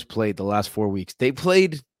Cowboys played the last 4 weeks, they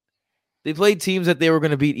played teams that they were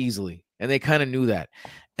going to beat easily, and they kind of knew that.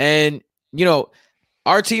 And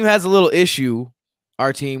our team has a little issue.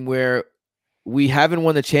 Our team where we haven't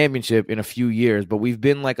won the championship in a few years, but we've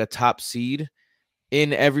been like a top seed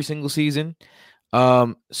in every single season.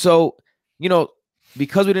 So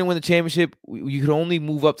because we didn't win the championship, you could only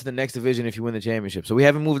move up to the next division if you win the championship. So we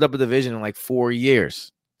haven't moved up a division in like 4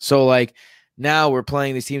 years. So like now we're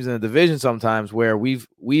playing these teams in the division sometimes where we've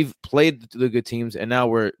played the good teams, and now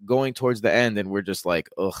we're going towards the end and we're just like,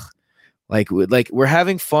 ugh, like we're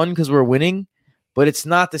having fun because we're winning, but it's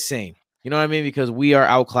not the same. You know what I mean? Because we are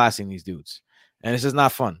outclassing these dudes, and it's just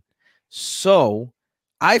not fun. So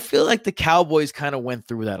I feel like the Cowboys kind of went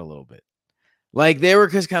through that a little bit. Like they were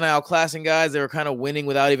just kind of outclassing guys. They were kind of winning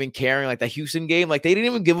without even caring. Like that Houston game, like they didn't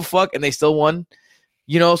even give a fuck and they still won.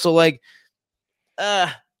 So like, all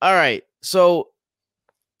right. So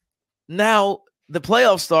now the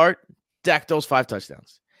playoffs start. Dak throws 5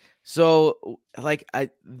 touchdowns. So like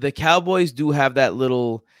the Cowboys do have that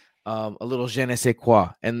little, a little je ne sais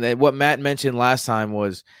quoi. And then what Matt mentioned last time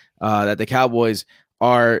was that the Cowboys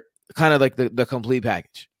are kind of like the complete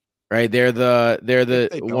package. Right, they're the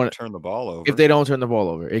if they don't turn the ball over. If they don't turn the ball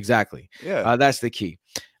over, exactly. Yeah, that's the key.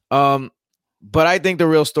 But I think the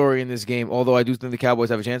real story in this game, although I do think the Cowboys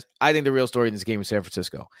have a chance, I think the real story in this game is San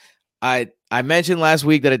Francisco. I mentioned last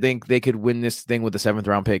week that I think they could win this thing with the 7th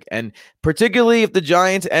round pick, and particularly if the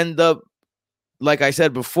Giants end up, like I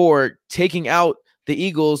said before, taking out the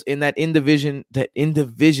Eagles in that in division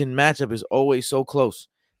matchup is always so close,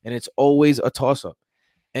 and it's always a toss up.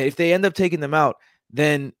 And if they end up taking them out,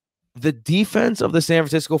 then the defense of the San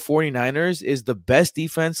Francisco 49ers is the best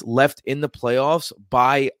defense left in the playoffs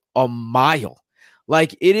by a mile.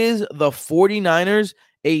 Like it is the 49ers,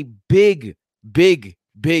 a big,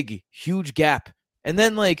 huge gap. And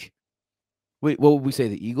then like, wait, what would we say?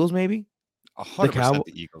 The Eagles, maybe? 100%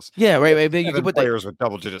 the Eagles. Yeah, right. You could put players with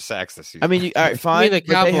double-digit sacks this season. I mean, all right, fine. The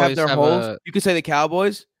Cowboys they have their holes. You could say the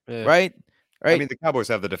Cowboys, yeah. right? I mean, the Cowboys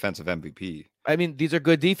have the defensive MVP. I mean, these are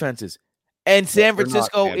good defenses. And San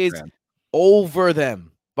Francisco is over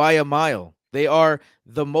them by a mile. They are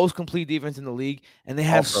the most complete defense in the league, and they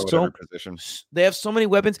have so many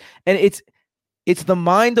weapons. And it's the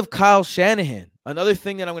mind of Kyle Shanahan. Another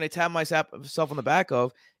thing that I'm going to tap myself on the back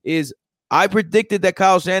of is I predicted that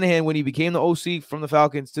Kyle Shanahan, when he became the OC from the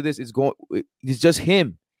Falcons to this, it's just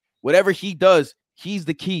him. Whatever he does, he's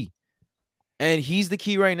the key. And he's the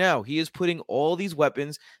key right now. He is putting all these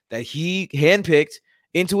weapons that he handpicked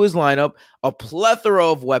into his lineup, a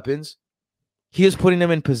plethora of weapons. He is putting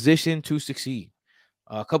them in position to succeed.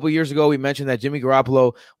 A couple of years ago, we mentioned that Jimmy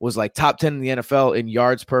Garoppolo was like top 10 in the NFL in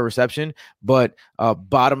yards per reception, but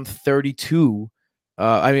bottom 32.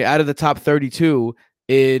 Out of the top 32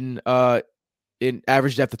 in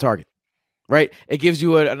average depth of target, right? It gives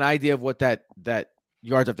you an idea of what that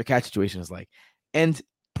yards after catch situation is like. And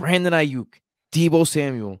Brandon Ayuk, Deebo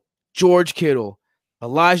Samuel, George Kittle,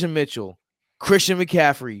 Elijah Mitchell, Christian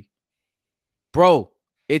McCaffrey, bro,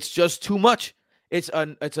 it's just too much. It's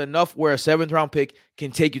enough where a 7th round pick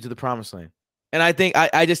can take you to the promised land. And I think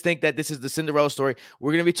I just think that this is the Cinderella story.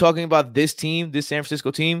 We're going to be talking about this team, this San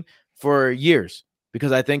Francisco team, for years,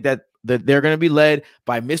 because I think that They're going to be led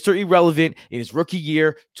by Mr. Irrelevant in his rookie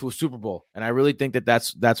year to a Super Bowl, and I really think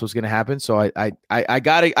that's what's going to happen. So I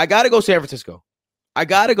gotta go San Francisco. I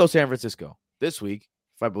gotta go San Francisco this week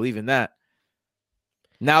if I believe in that.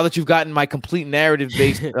 Now that you've gotten my complete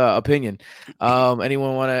narrative-based opinion,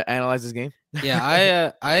 anyone want to analyze this game?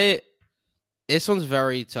 Yeah, I this one's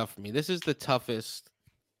very tough for me. This is the toughest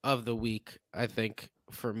of the week, I think,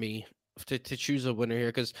 for me to choose a winner here.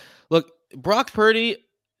 Because look, Brock Purdy,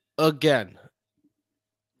 again,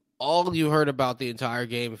 all you heard about the entire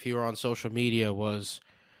game, if you were on social media, was,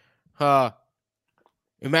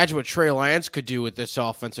 imagine what Trey Lance could do with this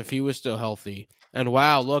offense if he was still healthy. And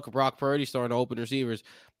wow, look, Brock Purdy starting to open receivers.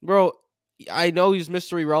 Bro, I know he's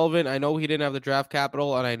Mr. Irrelevant. I know he didn't have the draft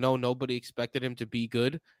capital, and I know nobody expected him to be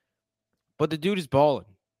good. But the dude is balling.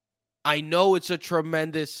 I know it's a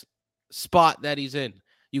tremendous spot that he's in.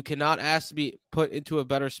 You cannot ask to be put into a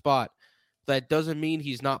better spot. That doesn't mean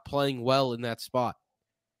he's not playing well in that spot.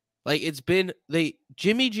 Like, it's been,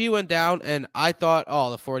 Jimmy G went down, and I thought,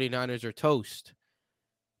 oh, the 49ers are toast.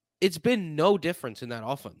 It's been no difference in that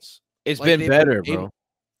offense. It's been better, bro.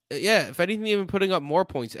 Yeah, if anything, even putting up more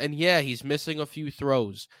points. And yeah, he's missing a few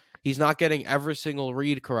throws. He's not getting every single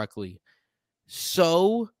read correctly.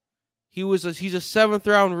 So he's a seventh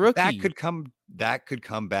round rookie. That could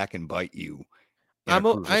come back and bite you. I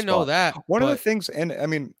know that. One of the things, and I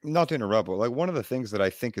mean, not to interrupt, but like one of the things that I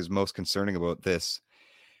think is most concerning about this,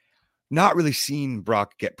 not really seeing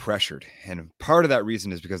Brock get pressured. And part of that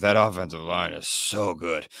reason is because that offensive line is so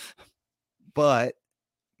good. But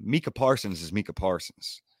Micah Parsons is Micah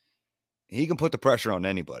Parsons. He can put the pressure on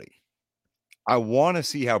anybody. I want to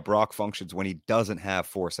see how Brock functions when he doesn't have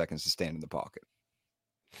 4 seconds to stand in the pocket.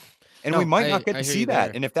 And we might not get to see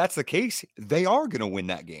that. And if that's the case, they are going to win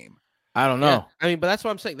that game. I don't know. Yeah, I mean, but that's what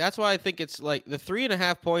I'm saying. That's why I think it's like the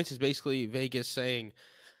 3.5 points is basically Vegas saying,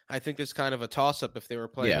 I think it's kind of a toss-up if they were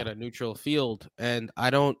playing at a neutral field. And I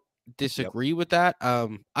don't disagree with that.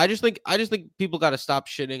 I just think people got to stop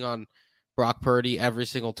shitting on Brock Purdy every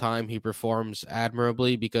single time he performs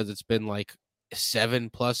admirably, because it's been like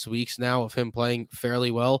 7+ weeks now of him playing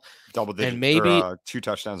fairly well. Double digit, and maybe 2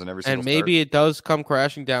 touchdowns in every single and maybe it does come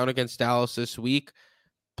crashing down against Dallas this week.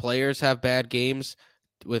 Players have bad games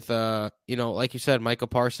with like you said, Micah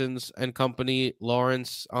Parsons and company,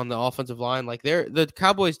 Lawrence on the offensive line. Like the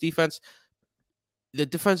Cowboys defense, the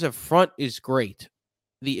defensive front is great.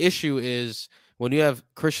 The issue is when you have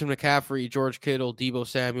Christian McCaffrey, George Kittle, Deebo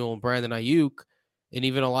Samuel, and Brandon Ayuk, and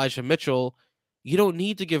even Elijah Mitchell, you don't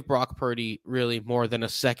need to give Brock Purdy really more than a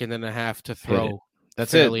second and a half to throw.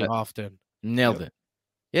 That's fairly it. often. Nailed it.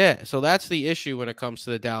 Yeah, so that's the issue when it comes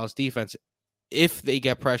to the Dallas defense. If they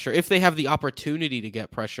get pressure, if they have the opportunity to get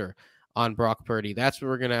pressure on Brock Purdy, that's what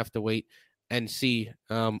we're going to have to wait and see.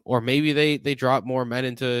 Or maybe they drop more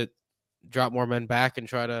men back and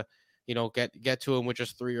try to, get to him with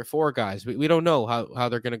just 3 or 4 guys. We don't know how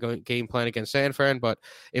they're going to go game plan against San Fran, but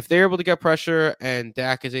if they're able to get pressure and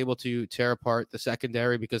Dak is able to tear apart the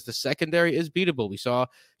secondary, because the secondary is beatable. We saw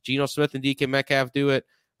Geno Smith and DK Metcalf do it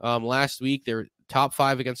last week. They're top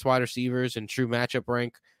 5 against wide receivers in true matchup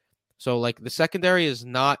rank. So, like, the secondary is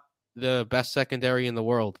not the best secondary in the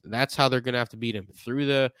world. That's how they're going to have to beat him through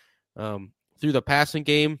the passing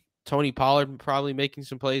game. Tony Pollard probably making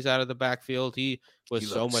some plays out of the backfield. He was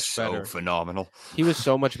so much better. Phenomenal. He was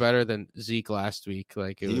so much better than Zeke last week.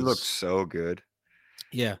 He looked so good.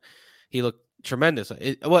 Yeah, he looked tremendous.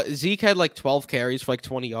 Zeke had like 12 carries for like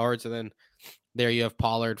 20 yards, and then there you have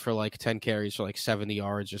Pollard for like 10 carries for like 70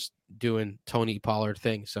 yards, just doing Tony Pollard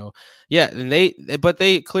thing. So yeah, and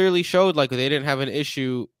they clearly showed like they didn't have an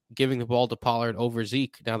issue giving the ball to Pollard over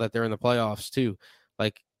Zeke now that they're in the playoffs too.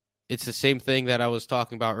 Like, it's the same thing that I was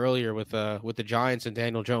talking about earlier with the Giants and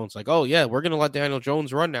Daniel Jones. Like, oh yeah, we're gonna let Daniel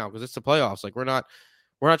Jones run now because it's the playoffs. Like, we're not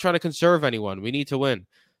trying to conserve anyone. We need to win.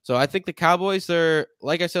 So I think the Cowboys, they're,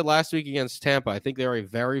 like I said last week against Tampa, I think they're a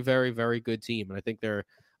very, very, very good team, and I think they're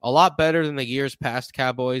a lot better than the years past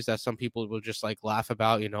Cowboys that some people will just like laugh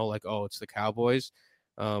about. Like, oh, it's the Cowboys.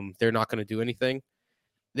 They're not going to do anything.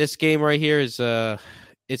 This game right here is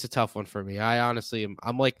it's a tough one for me. I honestly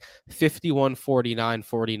I'm like 51-49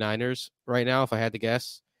 49ers right now, if I had to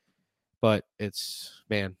guess. But it's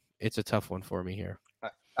a tough one for me here.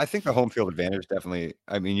 I think the home field advantage definitely,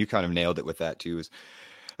 I mean, you kind of nailed it with that too.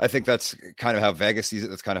 I think that's kind of how Vegas sees it.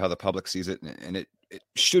 That's kind of how the public sees it. And it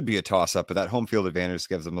should be a toss-up, but that home field advantage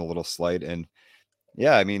gives them a little slight. And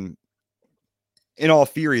yeah, I mean, in all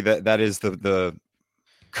theory, that is the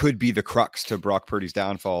could be the crux to Brock Purdy's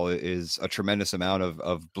downfall, is a tremendous amount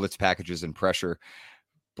of blitz packages and pressure.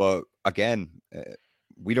 But again,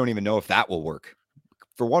 we don't even know if that will work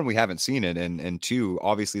for one, we haven't seen it, and two,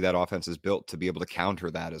 obviously that offense is built to be able to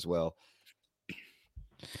counter that as well.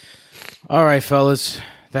 All right, fellas,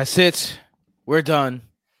 that's it. We're done.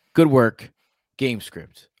 Good work. Game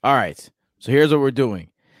script. All right. So here's what we're doing.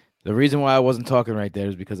 The reason why I wasn't talking right there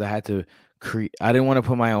is because I had to create. I didn't want to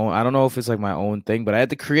put my own. I don't know if it's like my own thing, but I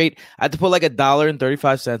had to put like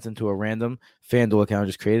 $1.35 into a random FanDuel account. I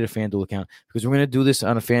just created a FanDuel account because we're gonna do this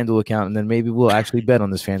on a FanDuel account, and then maybe we'll actually bet on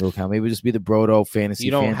this FanDuel account. Maybe just be the Brodo Fantasy.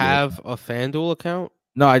 You don't FanDuel have account. a FanDuel account?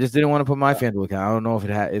 No, I just didn't want to put my FanDuel account. I don't know if it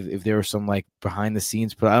had if there was some like behind the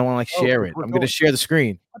scenes, but I don't want to like share it. I'm gonna share the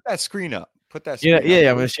screen. Put that screen up. Put that. Yeah, Screen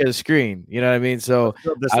up. I'm gonna share the screen. You know what I mean? So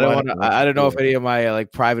I don't want to. I don't know if any of my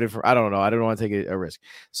like private. I don't know. I don't want to take a risk.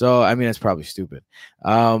 So I mean, that's probably stupid.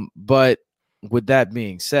 But with that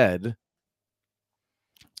being said,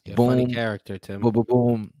 Funny character, Tim. boom, boom,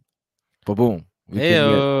 boom, boom, boom. Hey,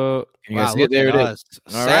 wow, there it is.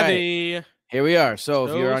 All Savvy. right. Here we are. So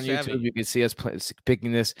if you're on savvy. YouTube, you can see us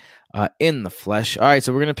picking this in the flesh. All right,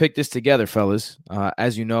 so we're gonna pick this together, fellas.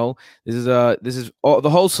 As you know, this is the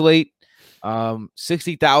whole slate.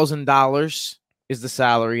 $60,000 is the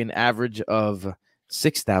salary, an average of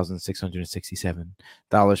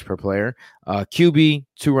 $6,667 per player. QB,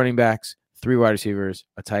 2 running backs, 3 wide receivers,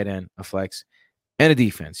 a tight end, a flex, and a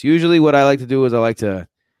defense. Usually, what I like to do is I like to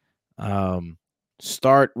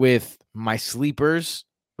start with my sleepers,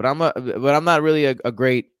 but I'm not really a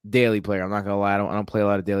great daily player. I'm not gonna lie, I don't play a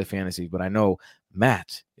lot of daily fantasy, but I know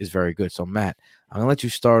Matt is very good. So Matt, I'm gonna let you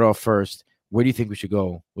start off first. Where do you think we should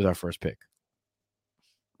go with our first pick?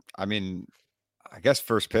 I mean, I guess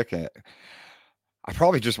first pick, I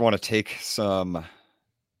probably just want to take a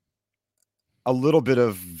little bit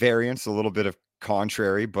of variance, a little bit of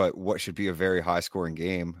contrary, but what should be a very high scoring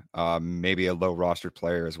game. Maybe a low rostered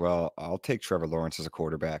player as well. I'll take Trevor Lawrence as a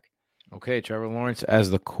quarterback. Okay, Trevor Lawrence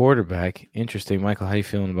as the quarterback. Interesting. Michael, how you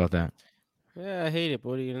feeling about that? Yeah, I hate it. But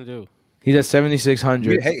what are you gonna do? He's at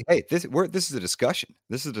 7,600. Hey, this is a discussion.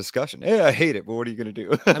 This is a discussion. Yeah, I hate it, but what are you gonna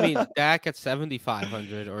do? I mean, Dak at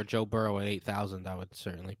 7,500 or Joe Burrow at 8,000. I would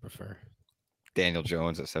certainly prefer. Daniel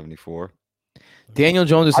Jones at 74. Daniel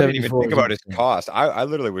Jones at 74. I didn't even think about his cost. I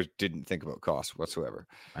literally didn't think about cost whatsoever.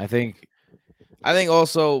 I think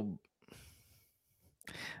also,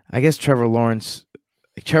 I guess Trevor Lawrence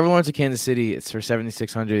at Kansas City, it's for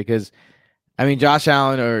 7,600 because, I mean, Josh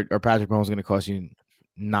Allen or Patrick Mahomes is going to cost you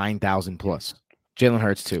 9,000 plus. Jalen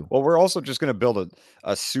Hurts too. Well, we're also just going to build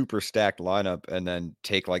a super stacked lineup and then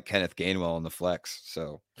take like Kenneth Gainwell in the flex.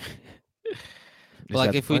 So,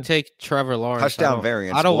 like if we take Trevor Lawrence, touchdown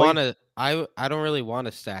variance. I don't want to. I don't really want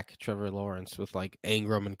to stack Trevor Lawrence with like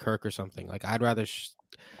Ingram and Kirk or something. Like I'd rather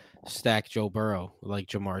stack Joe Burrow with like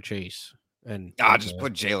Jamar Chase and just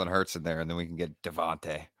put Jalen Hurts in there and then we can get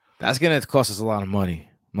Devontae. That's going to cost us a lot of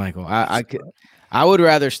money, Michael. I would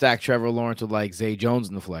rather stack Trevor Lawrence with like Zay Jones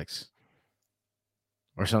in the flex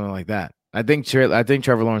or something like that. I think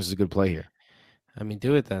Trevor Lawrence is a good play here. I mean,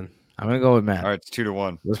 do it then. I'm gonna go with Matt. All right, it's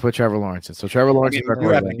 2-1. Let's put Trevor Lawrence in. So Trevor Lawrence.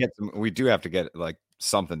 We do have to get like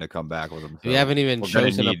something to come back with him. So we haven't even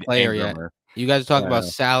chosen a player yet. You guys are talking about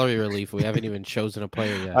salary relief. We haven't even chosen a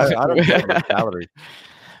player yet. I don't care about salary.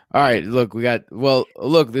 All right, look,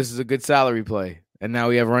 this is a good salary play, and now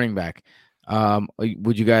we have running back.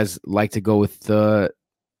 Would you guys like to go with the?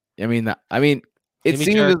 I mean, it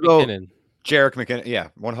seems as though Jerick McKinnon,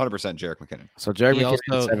 100% Jerick McKinnon. So Jerick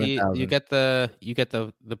McKinnon, you get the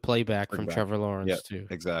playback from Trevor Lawrence too.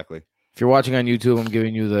 Exactly. If you're watching on YouTube, I'm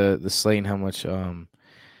giving you the slate. How much?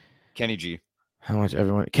 Kenny G. How much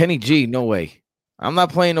everyone? Kenny G. No way. I'm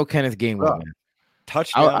not playing no Kenneth Gainwell. Man.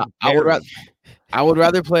 Touchdown. I would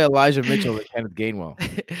rather play Elijah Mitchell than Kenneth Gainwell.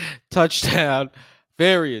 Touchdown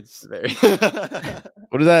variance.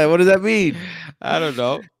 What does that mean? I don't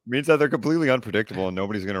know. It means that they're completely unpredictable and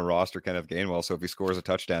nobody's going to roster Kenneth Gainwell. So if he scores a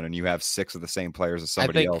touchdown and you have 6 of the same players as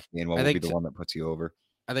somebody else, Gainwell will be the one that puts you over.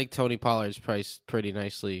 I think Tony Pollard's priced pretty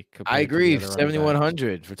nicely. I agree.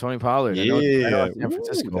 7,100 for Tony Pollard. Yeah, I know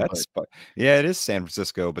it's San Francisco. Yeah, it is San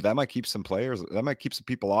Francisco, but that might keep some players. That might keep some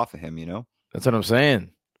people off of him. You know. That's what I'm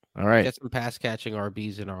saying. All right, get some pass catching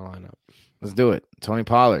RBs in our lineup. Let's do it. Tony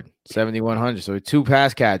Pollard, 7,100. So 2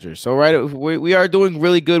 pass catchers. So we are doing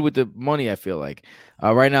really good with the money. I feel like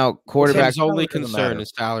right now quarterback's only concern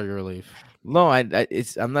is salary relief. No,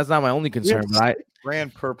 that's not my only concern. But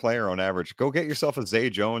 $6,000 per player on average. Go get yourself a Zay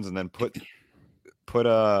Jones and then put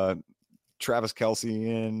Travis Kelce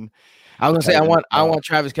in. I was gonna say I want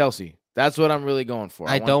Travis Kelce. That's what I'm really going for.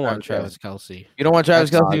 I don't want Travis Kelce. You don't want Travis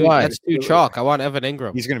Kelce? Why? That's too chalk. I want Evan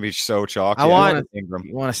Ingram. He's going to be so chalk. I want Ingram.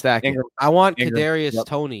 You want to stack Ingram. I want Kadarius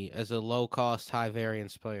Toney as a low cost, high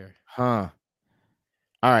variance player. Huh.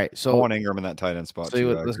 All right, I so want Ingram in that tight end spot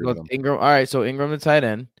too. I let's agree go with him. Ingram. All right, so Ingram the tight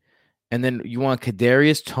end, and then you want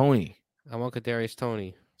Kadarius Toney. I want Kadarius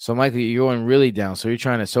Toney. So Michael, you're going really down. So you're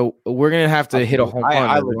trying to. So we're gonna have to hit a home run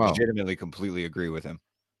I as well. legitimately completely agree with him.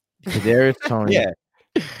 Kadarius Toney. Yeah.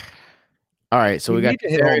 All right, so we got need to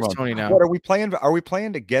hit a home Kadarius run. Toney now. What are we playing? Are we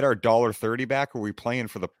playing to get our $1.30 back? Or are we playing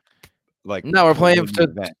for the No, we're playing the to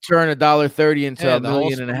event? turn $1.30 into Yeah, a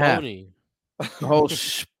million and a half. Spumoni. The whole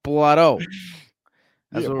splotto.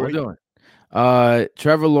 That's Yeah, what we're boy. doing.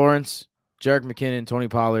 Trevor Lawrence, Jerick McKinnon, Tony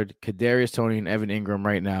Pollard, Kadarius Toney, and Evan Ingram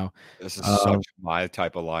right now. This is such my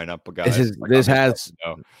type of lineup, but guys.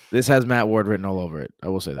 This has Matt Ward written all over it. I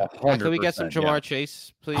will say that. Can we get some 100%, Jamar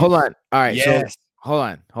Chase, please? Hold on. All right. Yes. So hold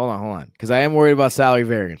on. Because I am worried about salary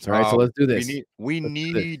variance. All right. So let's do this. We Let's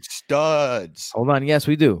do need studs. Hold on. Yes,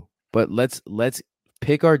 we do. But let's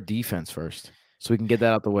pick our defense first, so we can get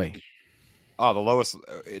that out the way. Oh, the lowest.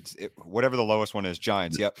 Whatever the lowest one is.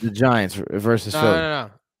 Giants. Yep. The Giants versus Philly.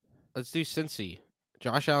 No. Let's do Cincy.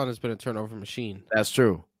 Josh Allen has been a turnover machine. That's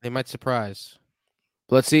true. They might surprise.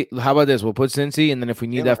 Let's see. How about this? We'll put Cincy, and then if we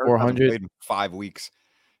need that 400, played in 5 weeks.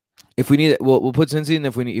 if we need it, we'll put Cincy, and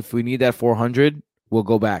if we need that 400, we'll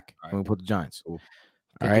go back All and we'll put the Giants. Cool.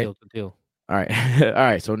 All right. Good deal. All right. All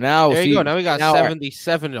right. So now There you go. Now we got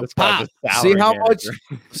 77 to pop.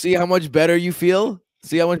 See how much better you feel?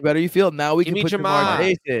 See how much better you feel? Now we Give can me put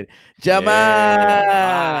Jamar.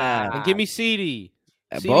 Jamar. And give me CD.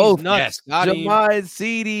 Both. Nuts. Got him. Jamar and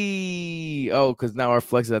CD. Oh, because now our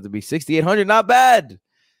flexes have to be 6,800. Not bad.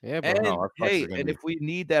 Yeah, bro. And our flex hey, are gonna and be if we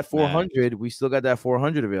need that 400, we still got that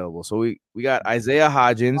 400 available. So we got Isaiah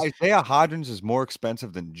Hodgins. Isaiah Hodgins is more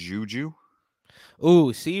expensive than Juju.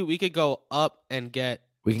 Ooh, see, we could go up and get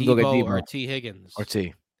We can go get Debo Debo or T. Higgins. or T.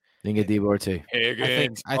 You can get Debo or T.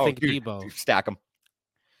 I think Debo. Stack them.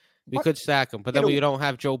 We could stack them, but then we don't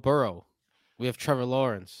have Joe Burrow. We have Trevor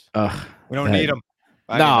Lawrence. We don't need him.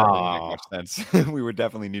 No. That wouldn't make much sense. We would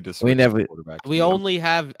definitely need to switch never- quarterback. We only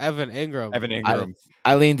have Evan Ingram. Evan Ingram.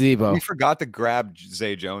 I lean Debo. We forgot to grab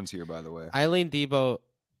Zay Jones here, by the way. I lean Debo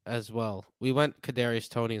as well. We went Kadarius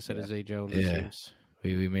Toney instead of Zay Jones. it Yeah. seems.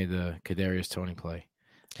 We made the Kadarius Toney play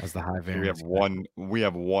as the high variance. We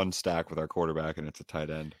have one stack with our quarterback, and it's a tight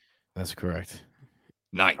end. That's correct.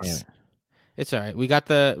 Nice. Yeah. It's all right. We got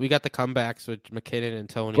the comebacks with McKinnon and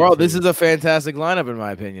Toney. Bro, this is a fantastic lineup in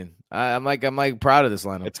my opinion. I'm proud of this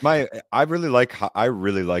lineup. I really like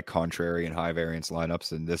contrary and high variance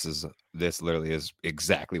lineups, and this literally is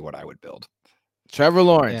exactly what I would build. Trevor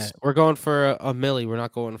Lawrence. Yeah, we're going for a milli. We're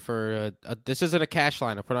not going for this isn't a cash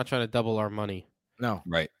lineup. We're not trying to double our money. No.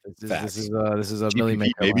 Right. This is a GPP, milli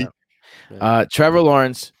maker baby. lineup. Trevor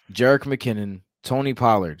Lawrence, Jerick McKinnon, Tony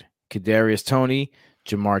Pollard, Kadarius Toney,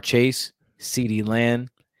 Jamar Chase, CeeDee Lamb,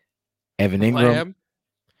 Evan Ingram.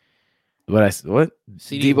 What?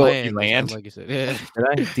 CeeDee Debo Lamb, like you said. Yeah.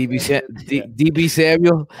 DB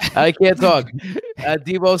Samuel. I can't talk.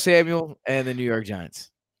 Debo Samuel and the New York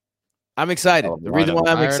Giants. I'm excited. The reason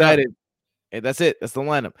why I'm excited. That's it. That's the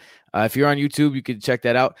lineup. If you're on YouTube, you can check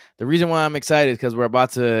that out. The reason why I'm excited is because we're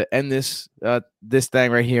about to end this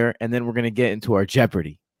thing right here, and then we're gonna get into our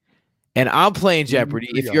Jeopardy. And I'm playing Jeopardy.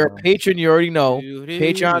 If you're a patron, you already know.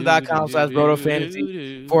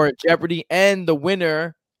 Patreon.com/BrotoFantasy for Jeopardy and the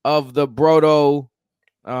winner of the Broto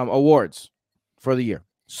awards for the year.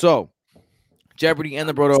 So Jeopardy and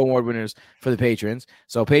the Broto award winners for the patrons.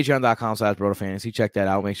 So patreon.com/BrotoFantasy. Check that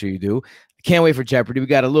out. Make sure you do. Can't wait for Jeopardy. We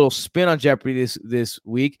got a little spin on Jeopardy this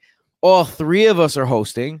week. All three of us are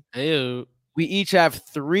hosting. Ew. We each have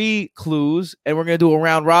 3 clues, and we're going to do a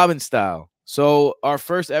round robin style. So our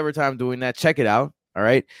first ever time doing that. Check it out. All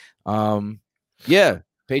right. Yeah.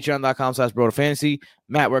 Patreon.com/BrotoFantasy.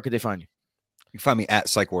 Matt, where could they find you? You can find me at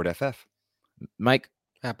PsychWardFF. Mike?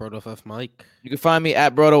 At BrotoFF Mike. You can find me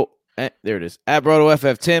at Broto. There it is. At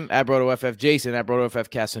BrotoFF Tim, at BrotoFF Jason, at BrotoFF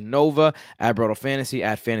Casanova, at Broto Fantasy,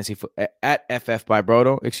 at FF by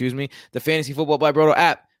Broto, excuse me. The Fantasy Football by Broto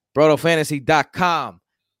app, BrotoFantasy.com,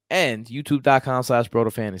 and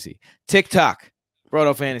YouTube.com/Broto Fantasy. TikTok,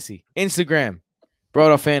 Broto Fantasy. Instagram,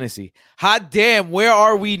 Broto Fantasy. Hot damn, where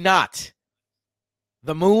are we not?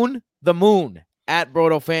 The moon, at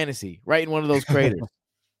Broto Fantasy, right in one of those craters.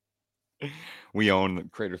 We own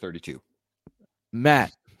Crater 32.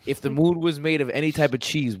 Matt, if the moon was made of any type of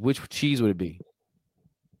cheese, which cheese would it be?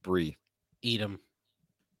 Brie. Eat 'em.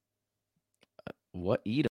 What?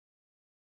 Eat 'em?